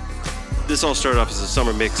 Anyway, this all started off as a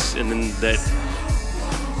summer mix, and then that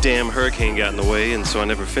damn hurricane got in the way, and so I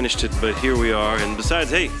never finished it, but here we are. And besides,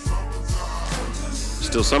 hey,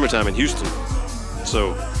 still summertime in Houston,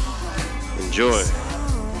 so enjoy.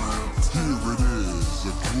 Here it is,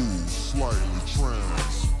 a groove slightly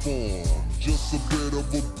transformed. Just a bit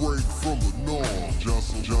of a break from the norm. Just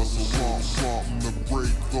something to break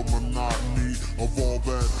the monotony of all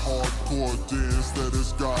that hardcore dance that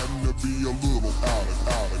has gotten to be a little out of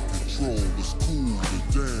control. It's cool to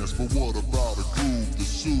dance, but what about a groove to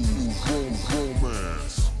soothe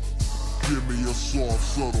romance? Give me a soft,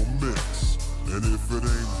 subtle mix, and if it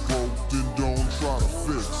ain't broke, then don't try to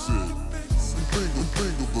fix it.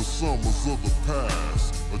 Think of the summers of the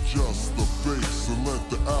past. Adjust the bass and let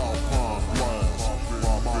the Alpine blast.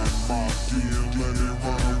 My CD and let it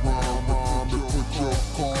run around and put your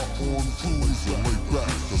car on cruise and lay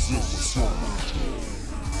back, cause it's a summer.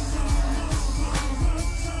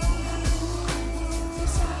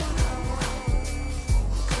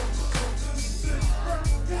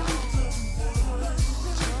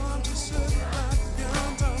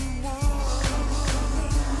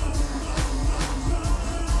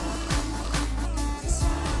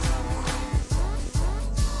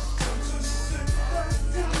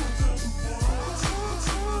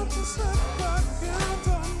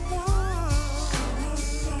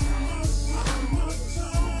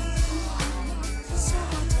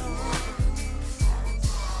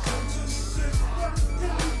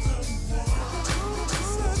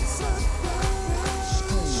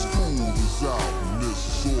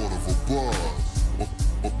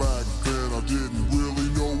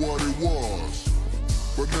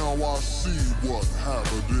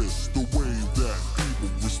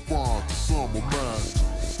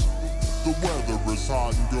 The weather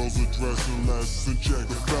hot and girls are dressing less. And check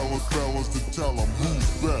the fellas to tell them who's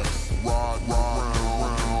best. Ride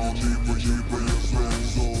round, Jeeper,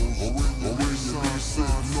 Benzos. Or when you be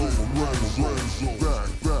sitting over Renzo.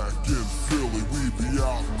 Back in Philly, we be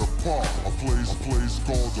out in the park. A place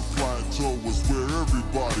called the Plateau is where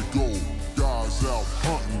everybody go. Guys out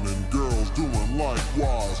hunting and girls doing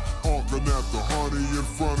likewise. Honking at the honey in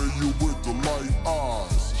front of you with the light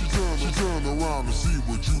eyes. She turn around to see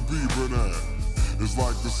what you beeping at. It's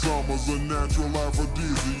like the summer's a natural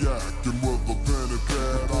aphrodisiac. And with a pen and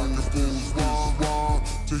pad I compose rhyme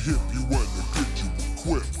to hit you and to get you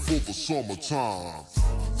equipped for the summertime.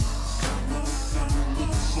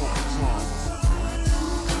 Summertime.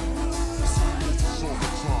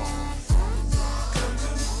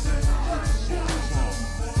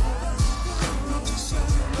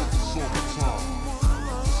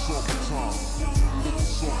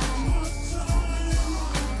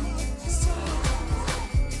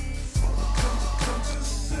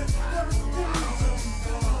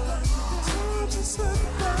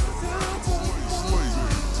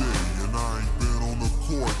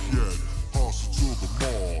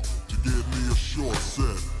 Short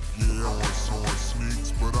set, yeah, on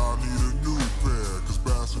sneaks, but I need a new pair. Cause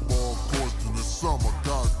basketball courts in the summer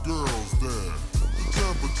got girls there.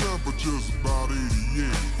 The temperature's about 88.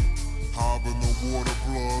 Hop in the water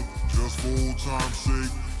plug, just for old time's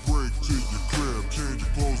sake. Break to your crib, change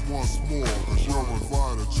your clothes once more. Cause you're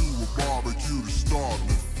invited to a barbecue to start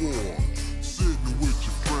at 4. Sitting with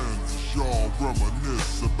your friends as y'all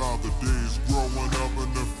reminisce about the days growing up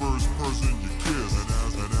and the first person you kiss. And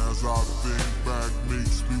as I think back,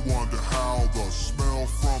 makes me wonder how the smell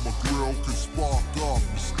from a grill can spark up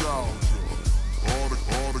nostalgia.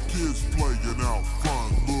 All the kids playing out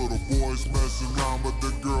front, little boys messing around with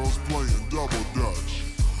the girls playing double dutch.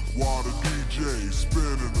 While the DJ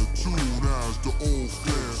spinning a tune as the old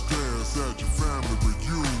fans dance at your family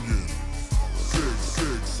reunion.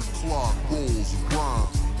 6 o'clock rolls around.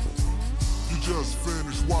 You just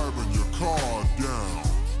finished wiping your car down.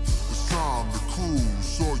 It's time to cruise,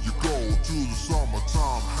 so you go to the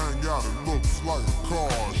summertime hangout. It looks like a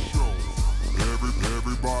car show.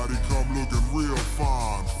 Everybody come looking real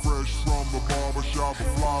fine, fresh from the barbershop or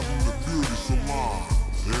fly from the beauty salon.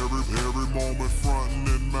 Every moment frontin'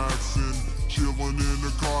 and maxin', chillin' in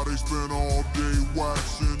the car, they spend all day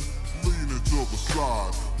waxin'. Leaning to the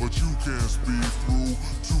side, but you can't speed through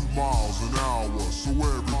 2 miles an hour, so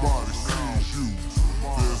everybody sees you.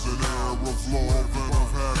 There's an air of love and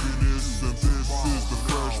of happiness, and this is the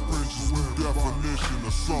Fresh Prince's new definition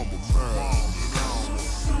of summer madness.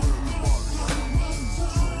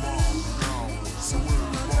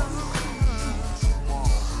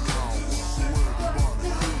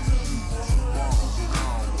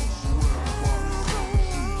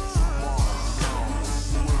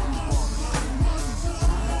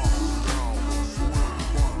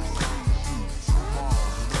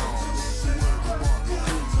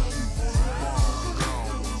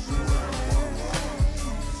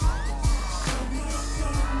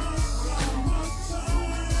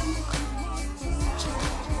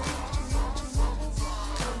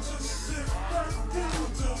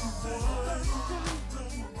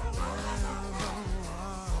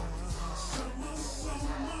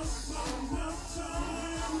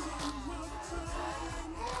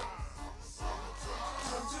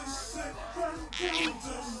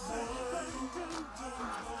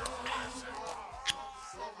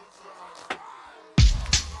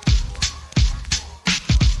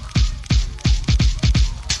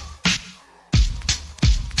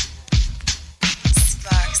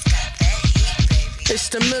 It's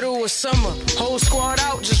the middle of summer, whole squad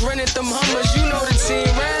out, just rented them Hummers. You know the team,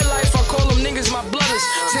 red life, I call them niggas my blooders.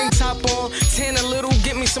 Tank top on, tan a little,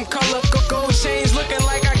 get me some color. Gold chains looking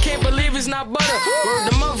like I can't believe it's not butter. Word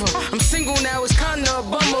to mother, I'm single now, it's kinda a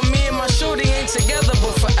bummer. Me and my shorty ain't together,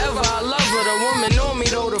 but forever I love her. The woman on me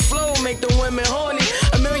though, the flow make the women horny.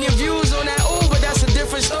 1 million views on that, ooh, but that's a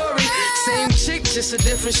different story. Same chick, just a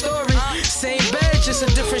different story. Same bed, just a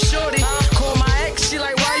different shorty. Call my ex, she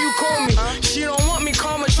like, why you call me? She don't want me,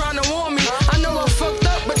 karma tryna warn me. I know I fucked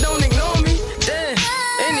up, but don't ignore me. Damn.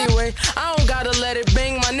 Anyway, I don't gotta let it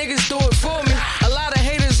bang, my niggas do it for me. A lot of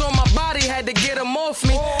haters on my body, had to get them off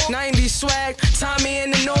me. 90s swag, Tommy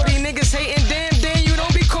and the naughty niggas hating. Damn, you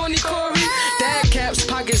don't be corny, Corey. Dad caps,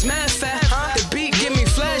 pockets mad fat. The beat give me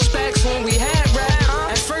flashbacks when we had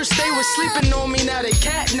rap. At first they was sleeping on me, now they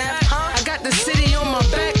catnap. I got the city on my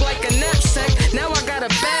back like a knapsack. Now I got a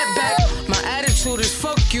bad back. My attitude is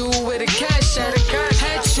fuck you with a cash at.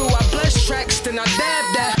 Had you, I bless tracks, then I dab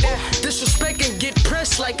that. Disrespect and get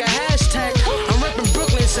pressed like a hashtag. I'm reppin'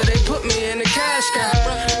 Brooklyn, so they put me in the cash cap.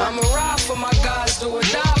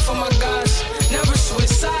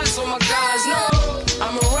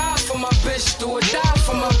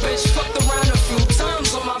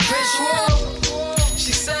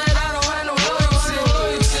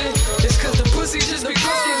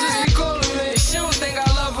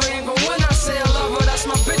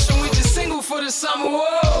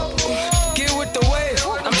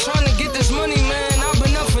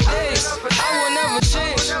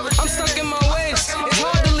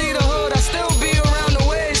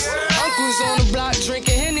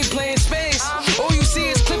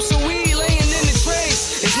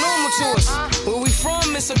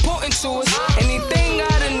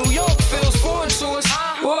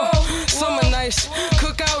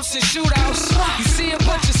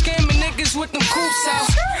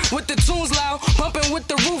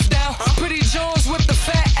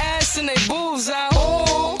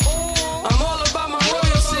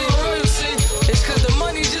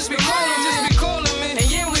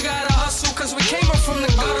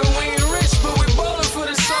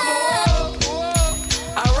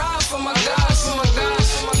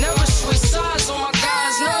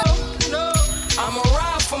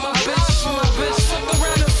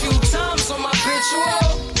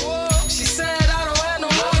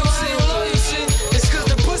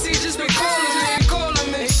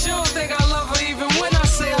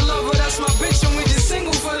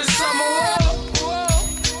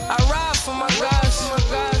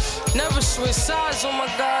 switch sides on my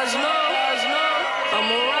guys, no.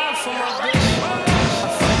 I'ma ride for my bitch.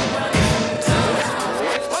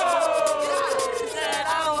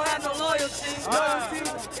 I don't have no loyalty.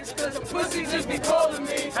 It's cause the pussy just be calling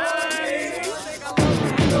me.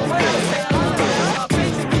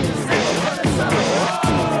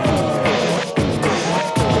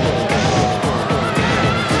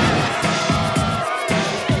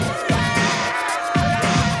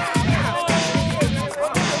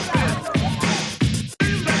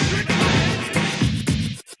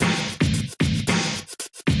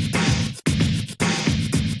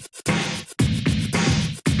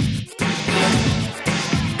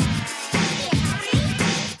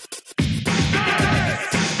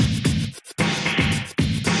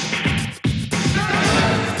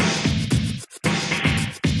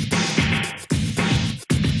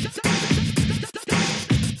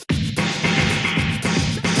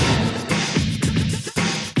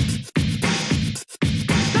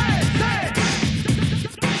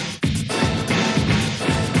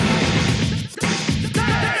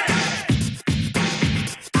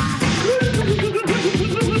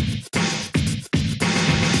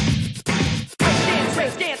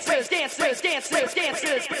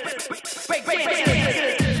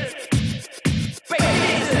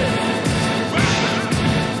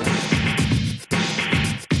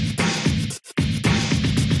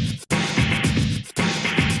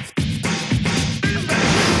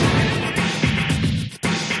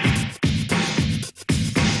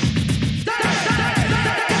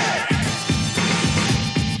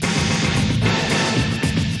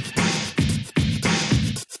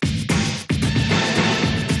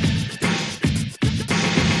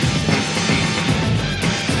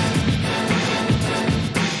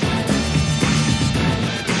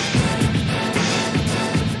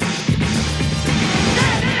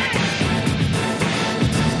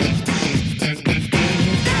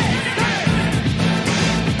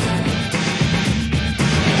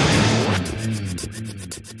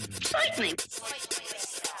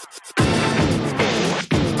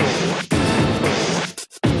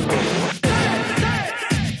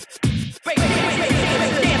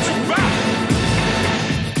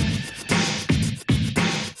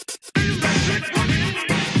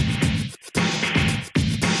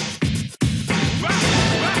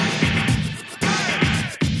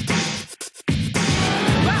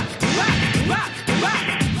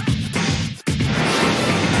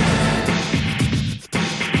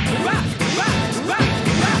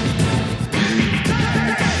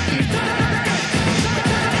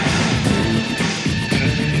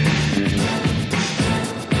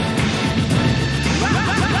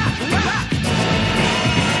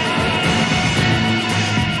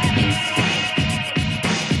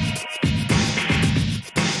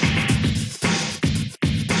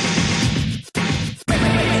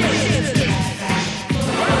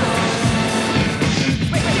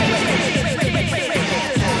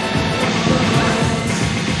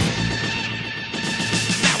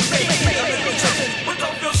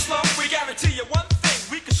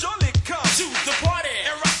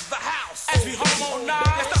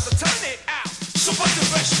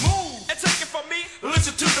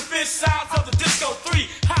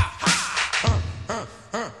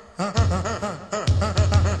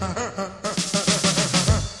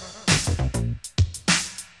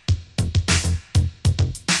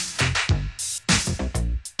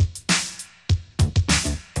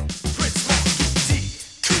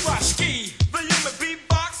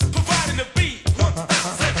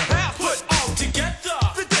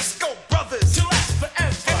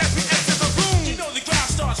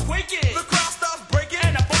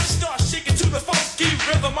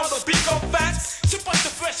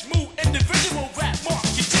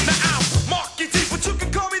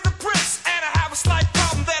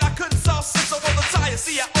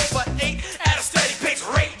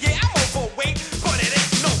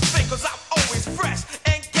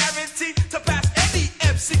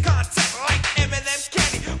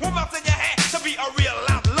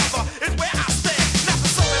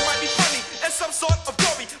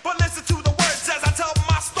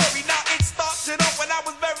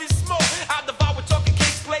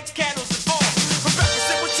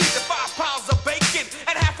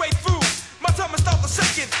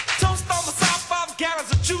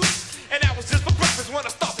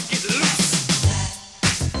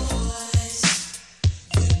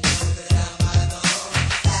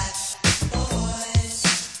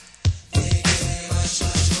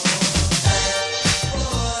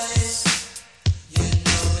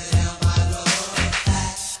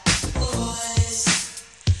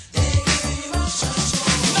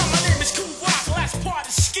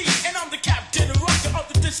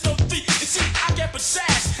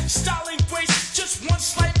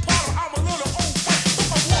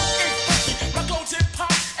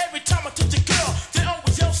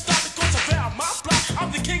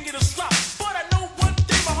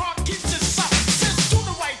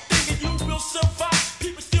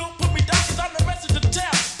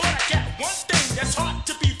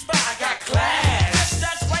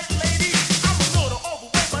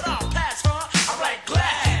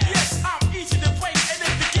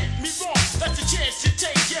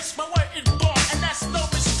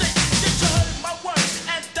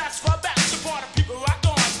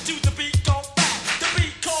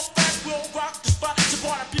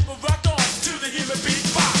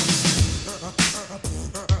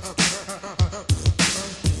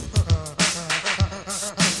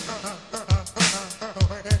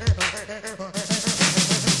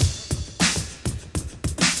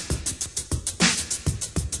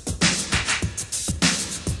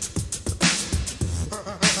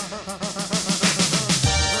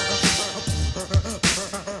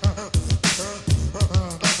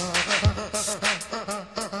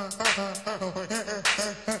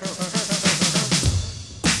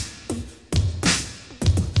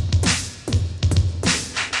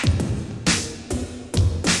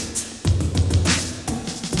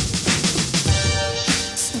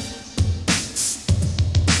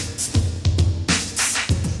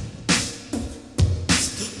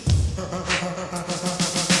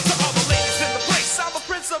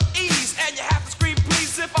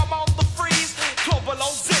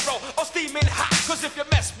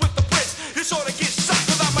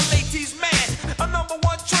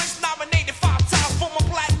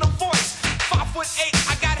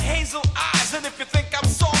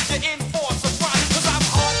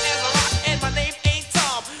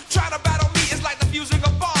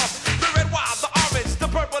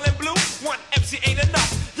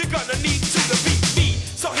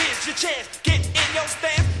 chance. Get in your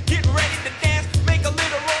stance, get ready to dance. Make a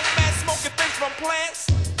little romance, smoking things from plants.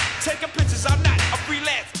 Taking pictures, I'm not a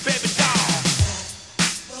freelance, baby doll.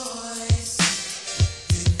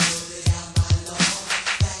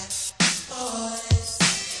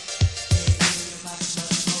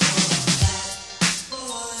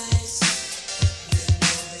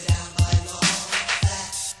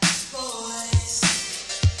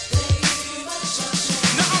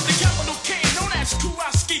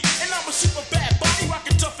 Super bad body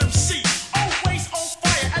rockin' tough MC. Always on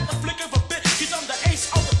fire at the flick of a bit. 'Cause I'm the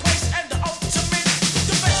ace of the place and the ultimate.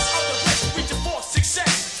 The best of the best, reaching for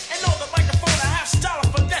success. And on the microphone I have style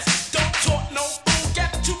and finesse. Don't talk no fool,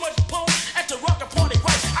 got too much pull. At the rock and party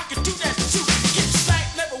right, I can do that too. Get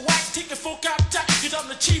slacked, never whack, taking full contact. 'Cause I'm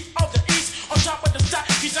the chief of the east, on top of the stack.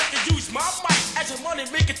 'Cause I can use my mic as a money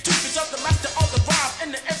maker too. 'Cause I'm the master of the rhyme and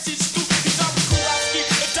the MC scoop. 'Cause I'm the cool I ski,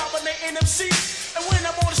 the dominating MC. And when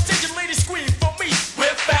I'm on the stage, the ladies scream for me.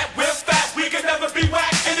 We're fat, we can never be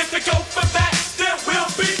whack. And if we go for that, then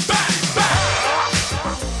we'll be back, back.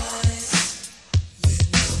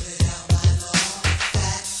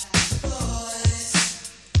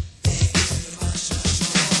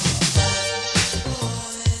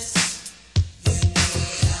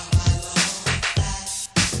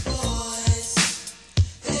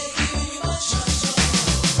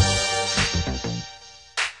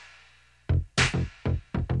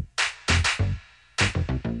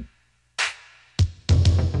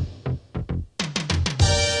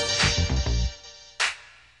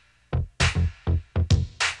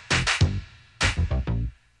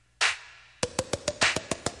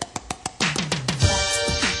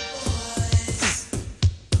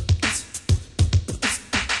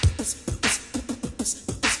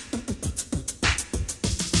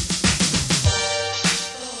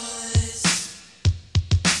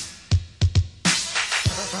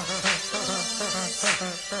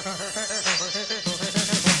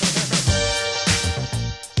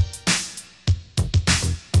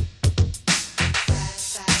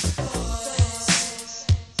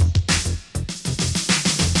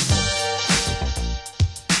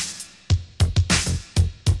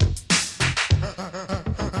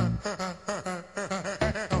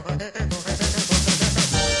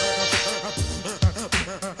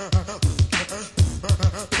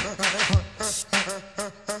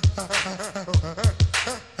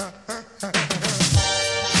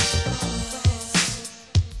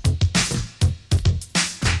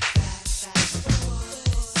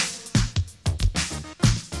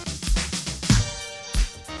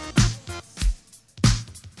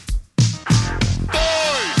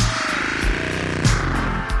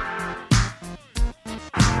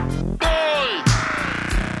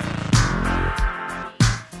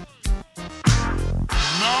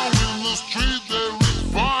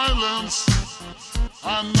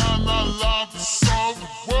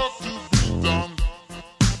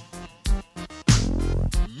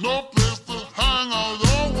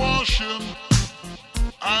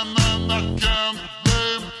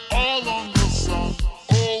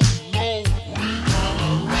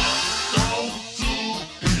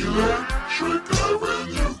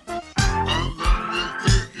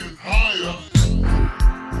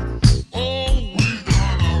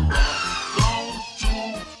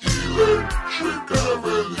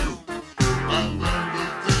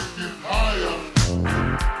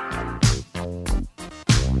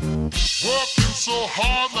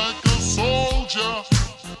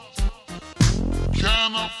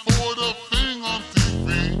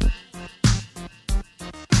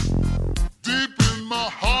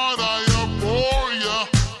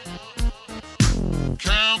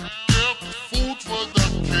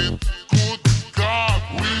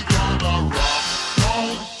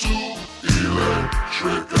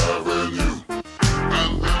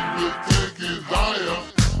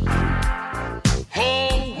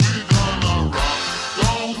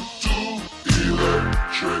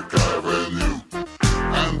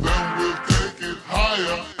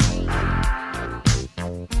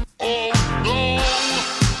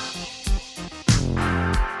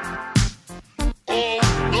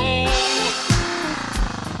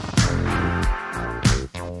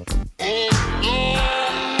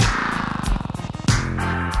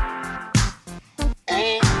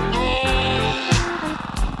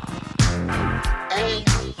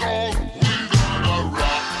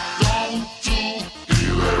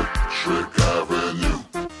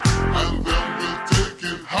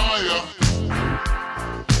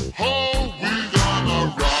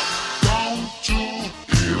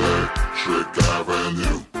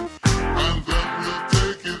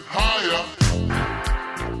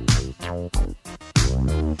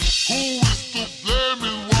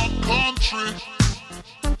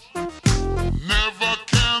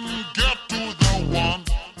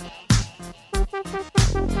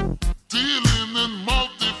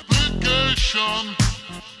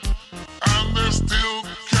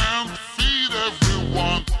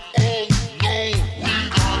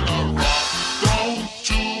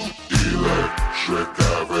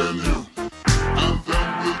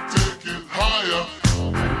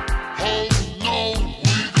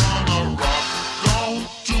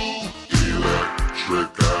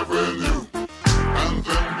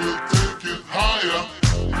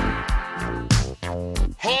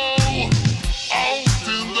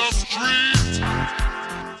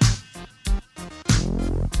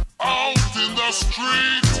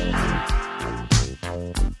 street.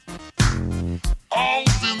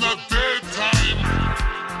 Out in the daytime.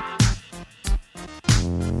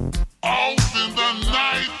 Out in the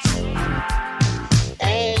night.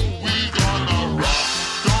 Oh, we gonna rock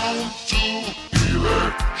down to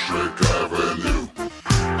Electric Avenue.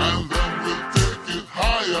 And then we'll take it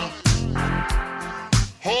higher.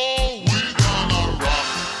 Oh, we gonna rock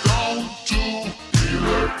down to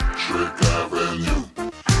Electric Avenue.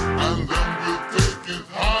 And then we'll take it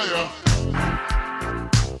higher.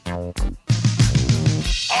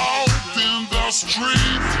 Out in the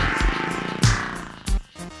street.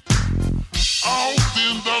 Out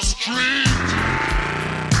in the street.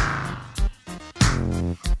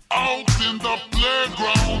 Out in the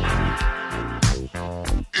playground.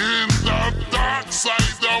 In the dark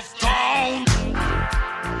side of town.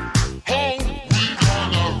 Oh, we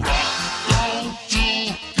gonna rock down to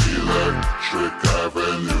Electric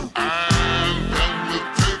Avenue. And then we'll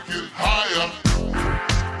take it higher.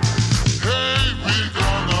 Hey, we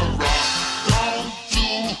gonna rock down to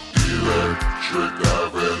Electric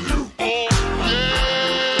Avenue. Oh,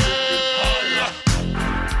 yeah.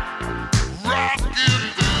 Rock it in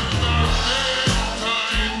the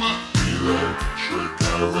daytime. Electric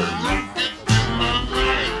Avenue. Rock it in the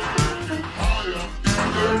night. Higher.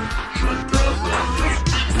 Electric Avenue.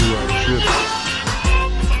 We are tripping.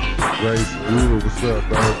 Grace Wheeler, what's up,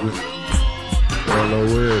 baby?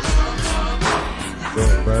 LOS. What's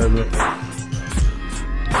up, baby?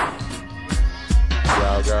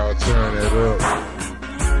 Y'all gotta turn it up.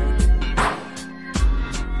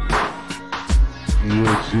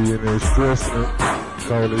 ESG and they stressing it.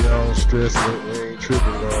 Corleone stressing it. We ain't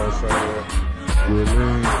tripping, you know what I'm saying? We're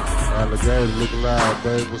lean. Alligator, look alive,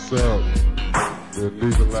 baby. What's up? We're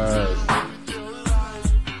legalized.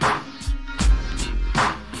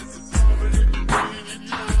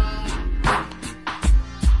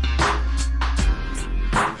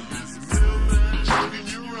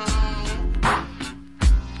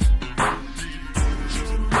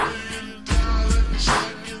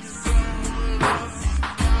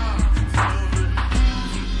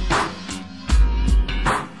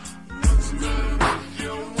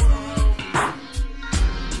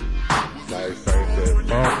 Life ain't that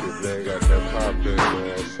funky, nigga.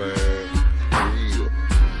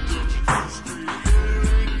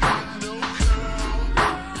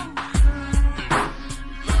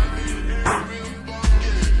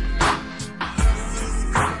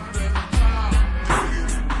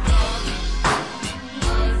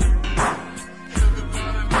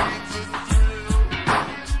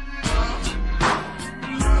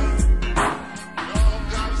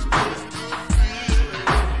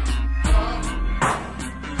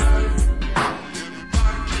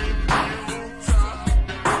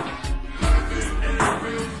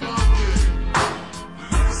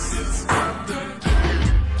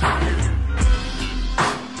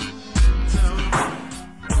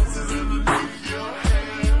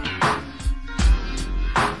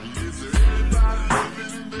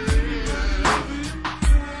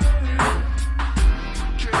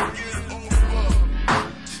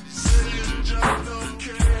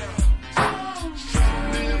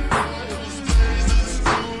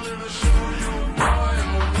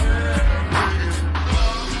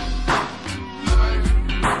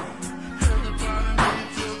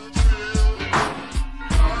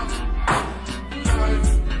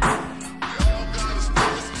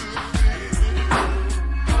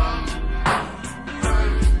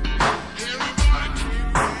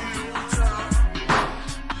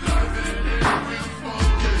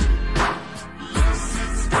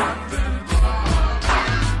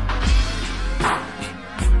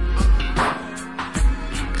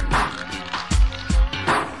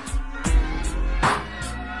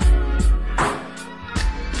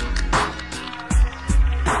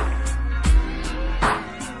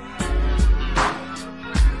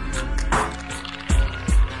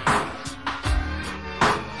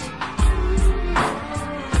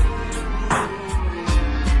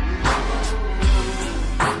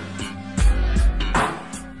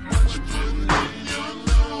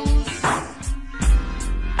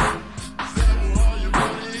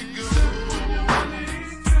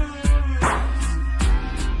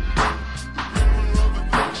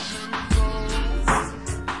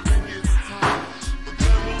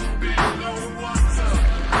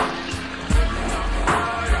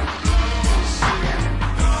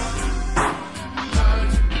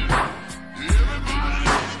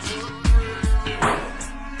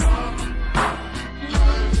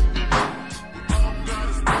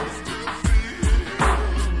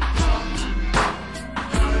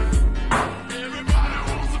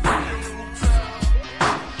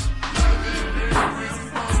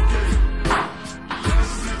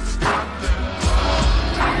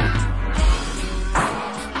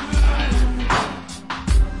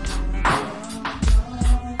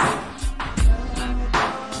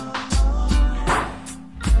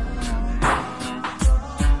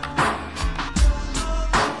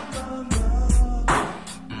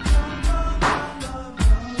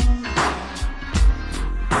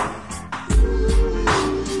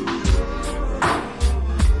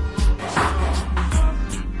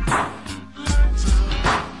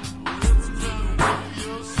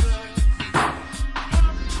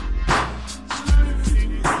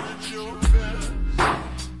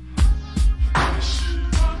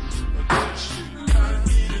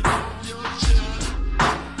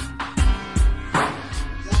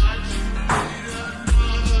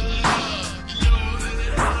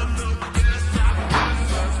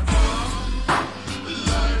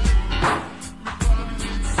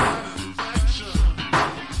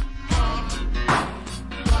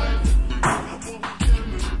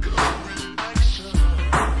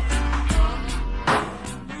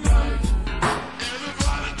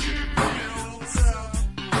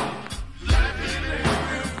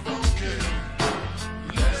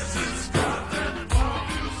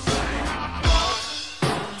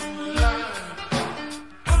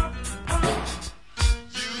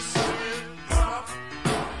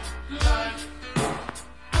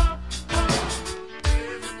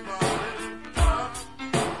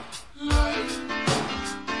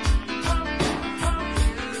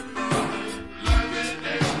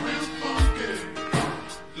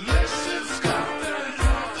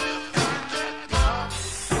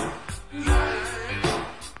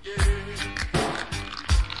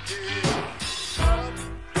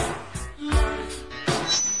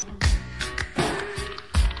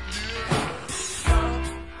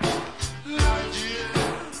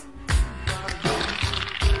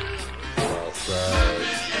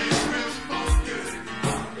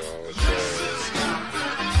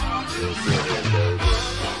 What's in it, baby?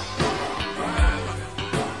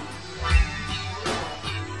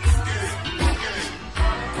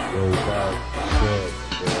 Robot, shut,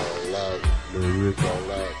 lock, Lil Rick on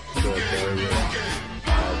lock, shut, baby.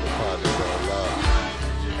 All the partners on lock.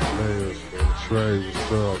 Players in the tray,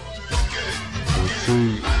 what's up? The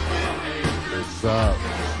tea, the sock,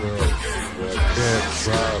 what's up? That cat,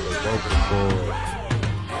 Prowler, open board.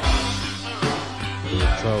 The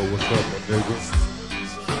toe, what's up, my nigga?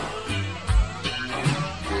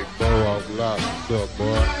 Big Bo off lock, what's up,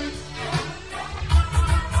 boy?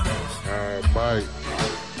 Alright, Mike.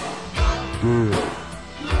 Good.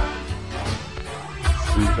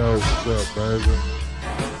 See, know what's up, baby?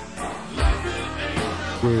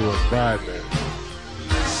 Good Biden.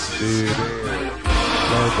 Dead end.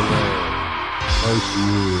 Cumberland.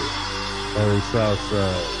 Mercywood. Old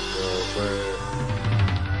Southside. You know what I'm saying?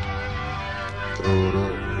 Throw it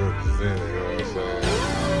up, represent it, you know what I'm saying?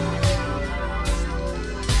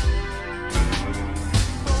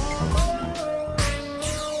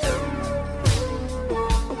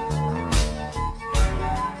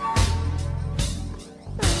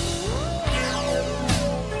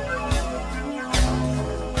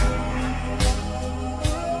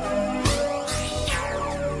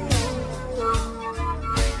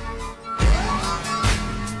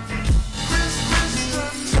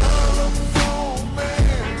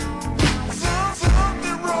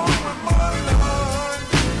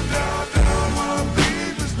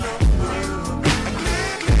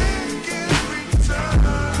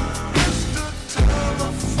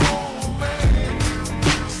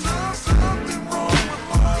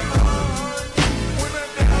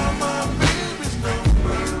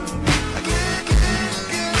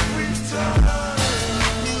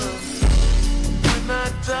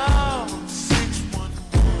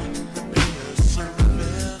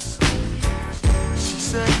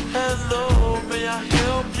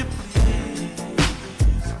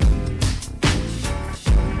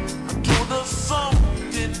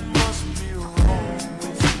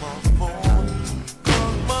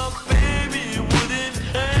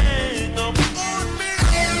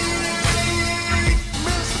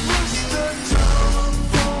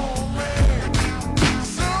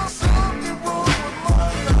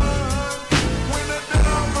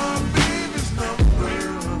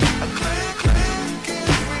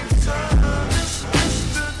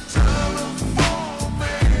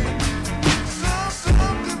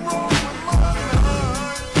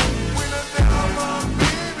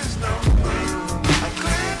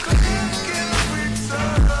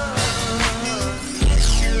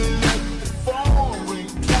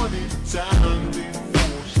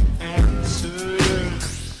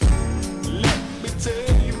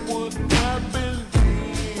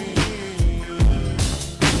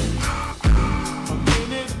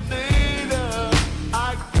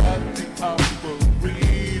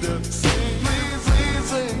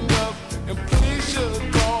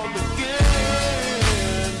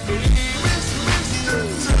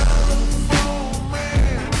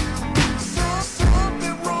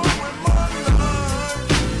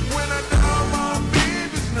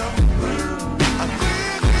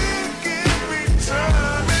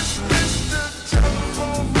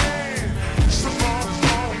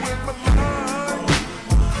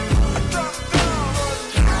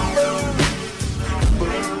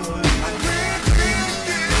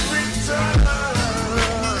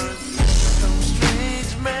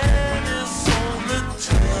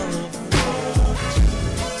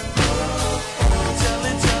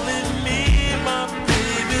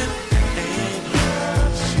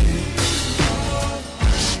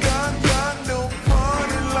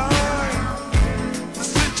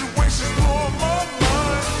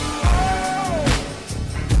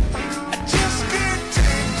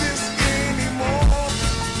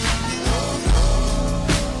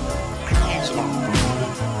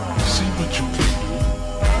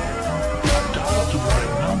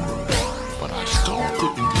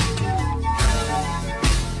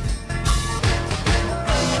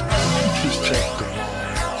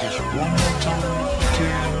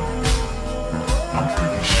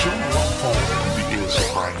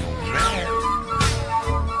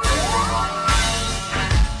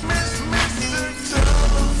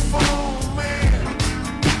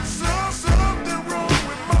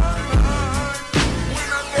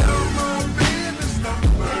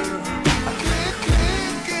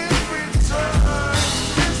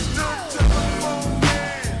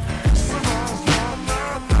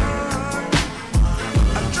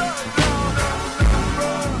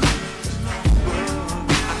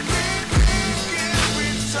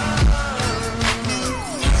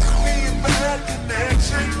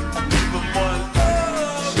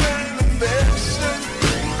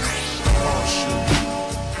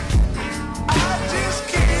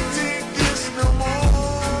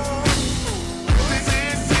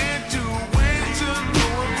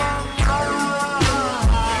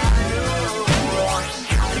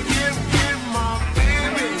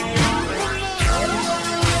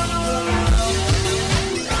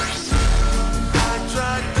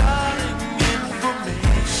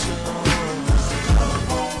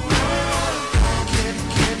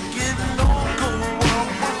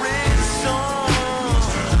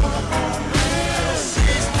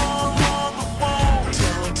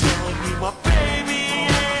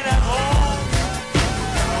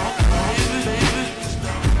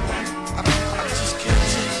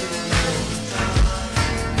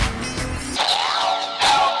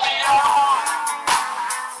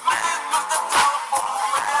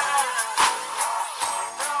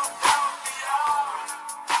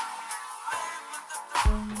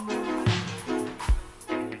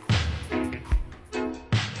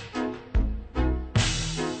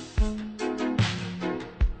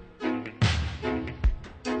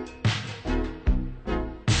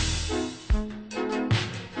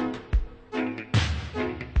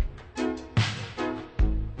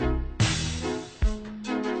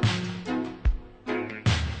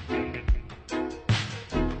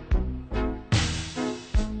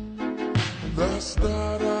 Last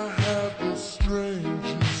night I had the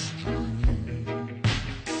strangest dream.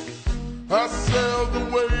 I sailed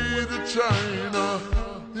away to China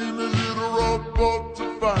in a little rowboat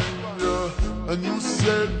to find you, and you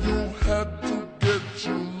said you had to get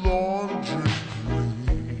your laundry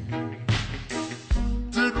clean.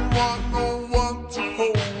 Didn't want no one to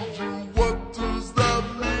hold you. What does that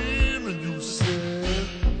mean? And you said,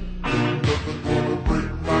 ain't nothing gonna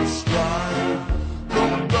break my stride.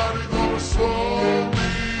 Nobody gonna slow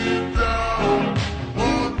me down.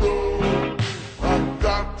 Oh no, I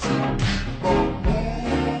got to keep on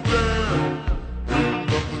moving. Ain't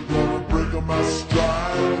nothing gonna break my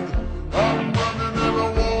stride. I'm running and I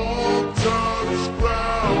won't touch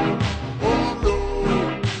ground. Oh no,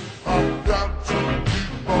 I got to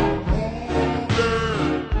keep on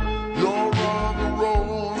moving. You're on a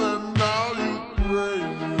roll and now you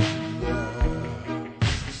realize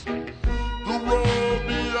the road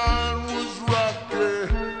behind was rocky,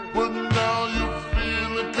 but now you're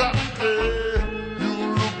feeling cocky. You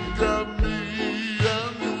look at me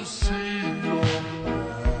and you see your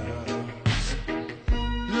eyes.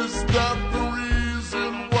 Is that the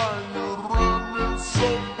reason why you're running so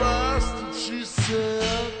fast? And she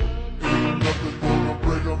said, ain't nothing gonna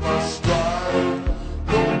break my stride.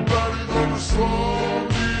 Nobody gonna slow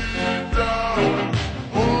me down.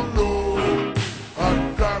 Oh no, I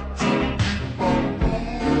got to keep on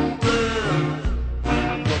moving.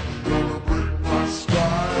 Ain't nothing gonna break my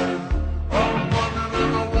stride. I'm running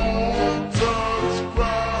and I won't touch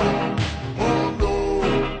ground. Oh no,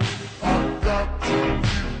 I got to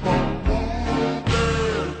keep on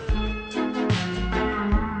moving.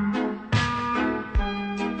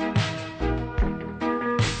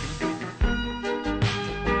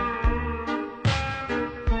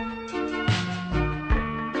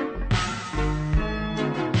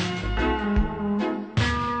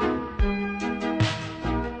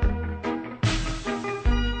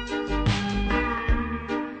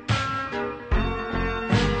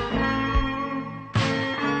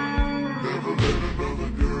 Never let another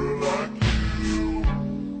girl like you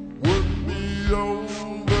work me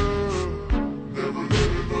over. Never let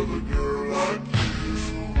another girl like you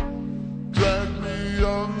drag me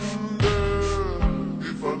under.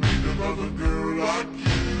 If I meet another girl like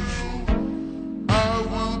you, I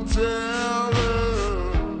will tell her.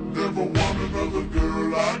 Never want another girl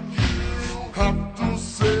like you. Have to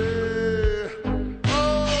say,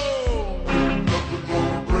 oh, ain't nothing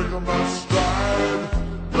gonna break my stride.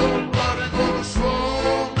 Nobody gonna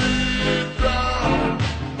slow me down.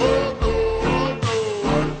 Oh no, no,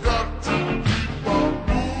 I got to keep on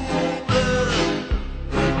moving.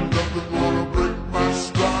 Ain't nothing gonna break my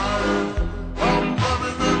stride. I'm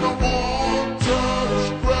running and I won't touch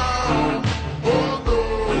ground. Oh no,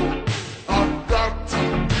 I got to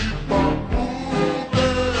keep on moving.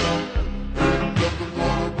 Ain't nothing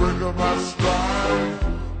gonna break my stride.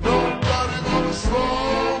 Nobody gonna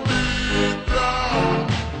slow me down.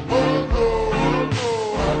 Oh no, no,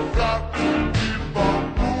 I got to keep on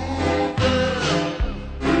moving.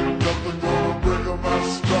 Ain't nothing gonna break my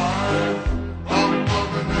stride. I'm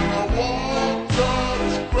running and I won't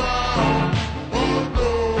touch ground. Oh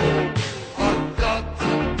no, I got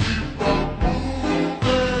to keep on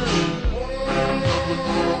moving. Ain't nothing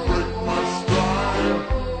gonna break my stride.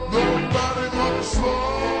 Nobody gonna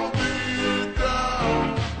slow me down.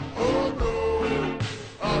 Oh no,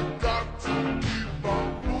 I got to keep on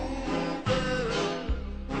moving.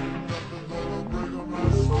 Ain't nothing gonna break my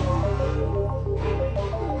stride.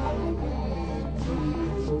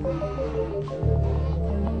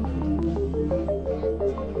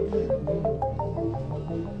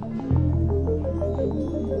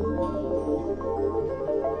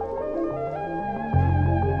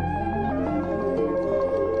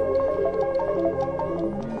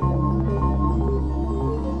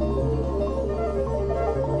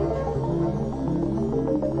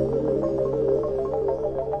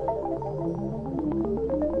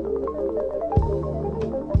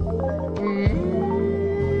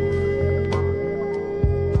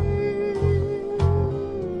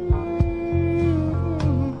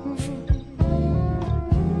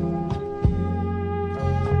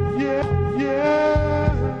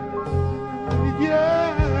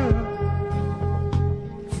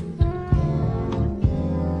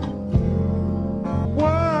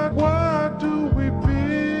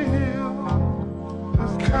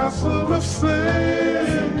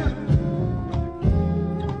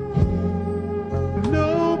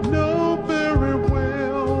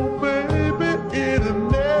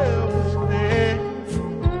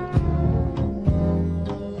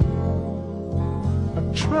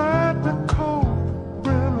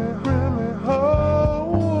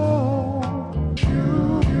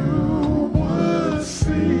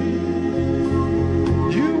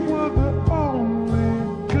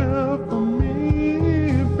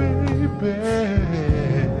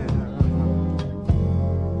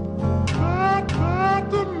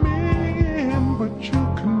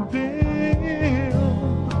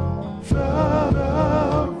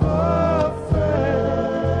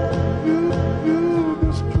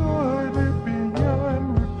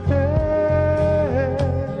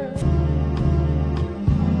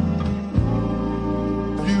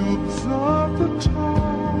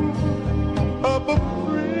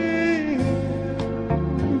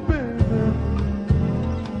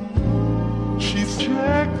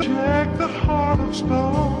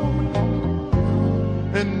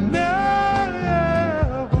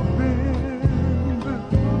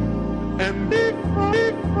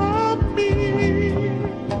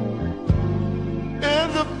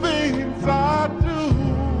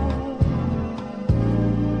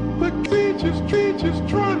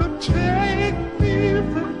 take me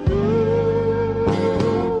from you.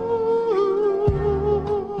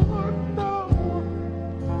 No.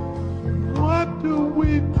 What do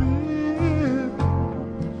we build?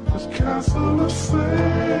 This castle of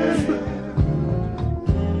sand.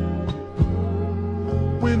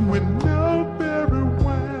 When we know very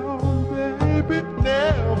well, baby,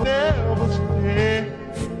 never stay.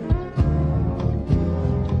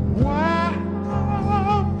 What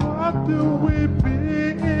do we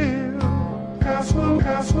build?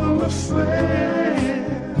 Castle of sand.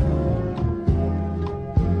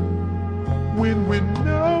 When we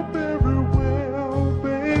know very well,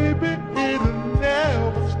 baby, it'll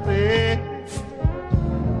never stay.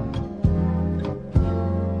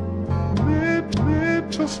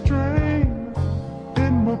 Little strain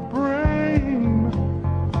in my brain,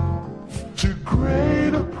 too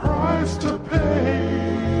great a price to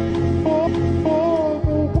pay for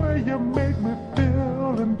the way you make me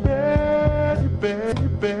feel in bed,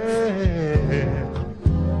 baby.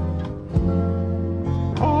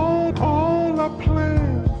 All I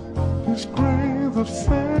plant is grains of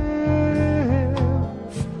sand.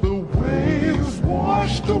 The waves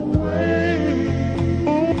washed away.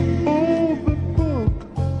 The book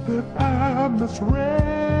that I misread.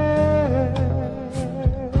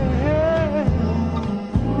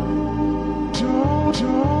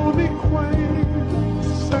 Don't equate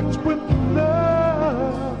sex with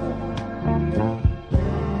love.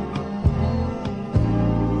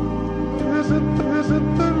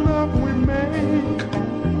 Isn't the love we make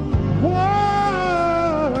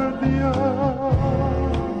worthy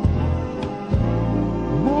of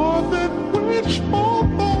more than wishful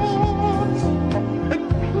thoughts and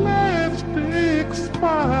plastic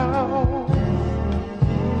smiles?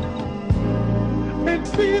 And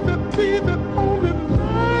see that only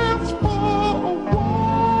lasts for a while.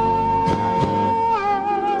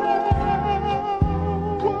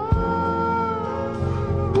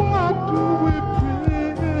 What do we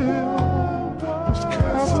build? This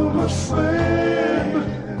castle of sand.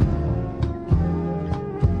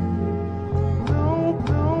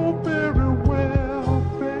 Know very well,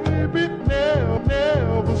 baby,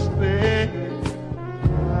 never stay.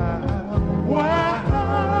 Why?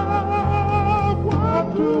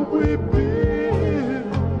 What do we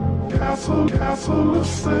build? Castle of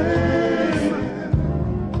sand.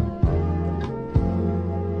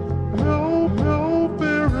 Know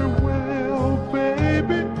very well,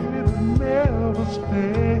 baby, it'll never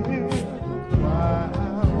stay.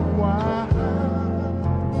 Why?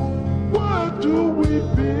 What do we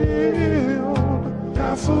build?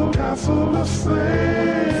 Castle of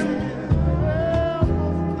sand.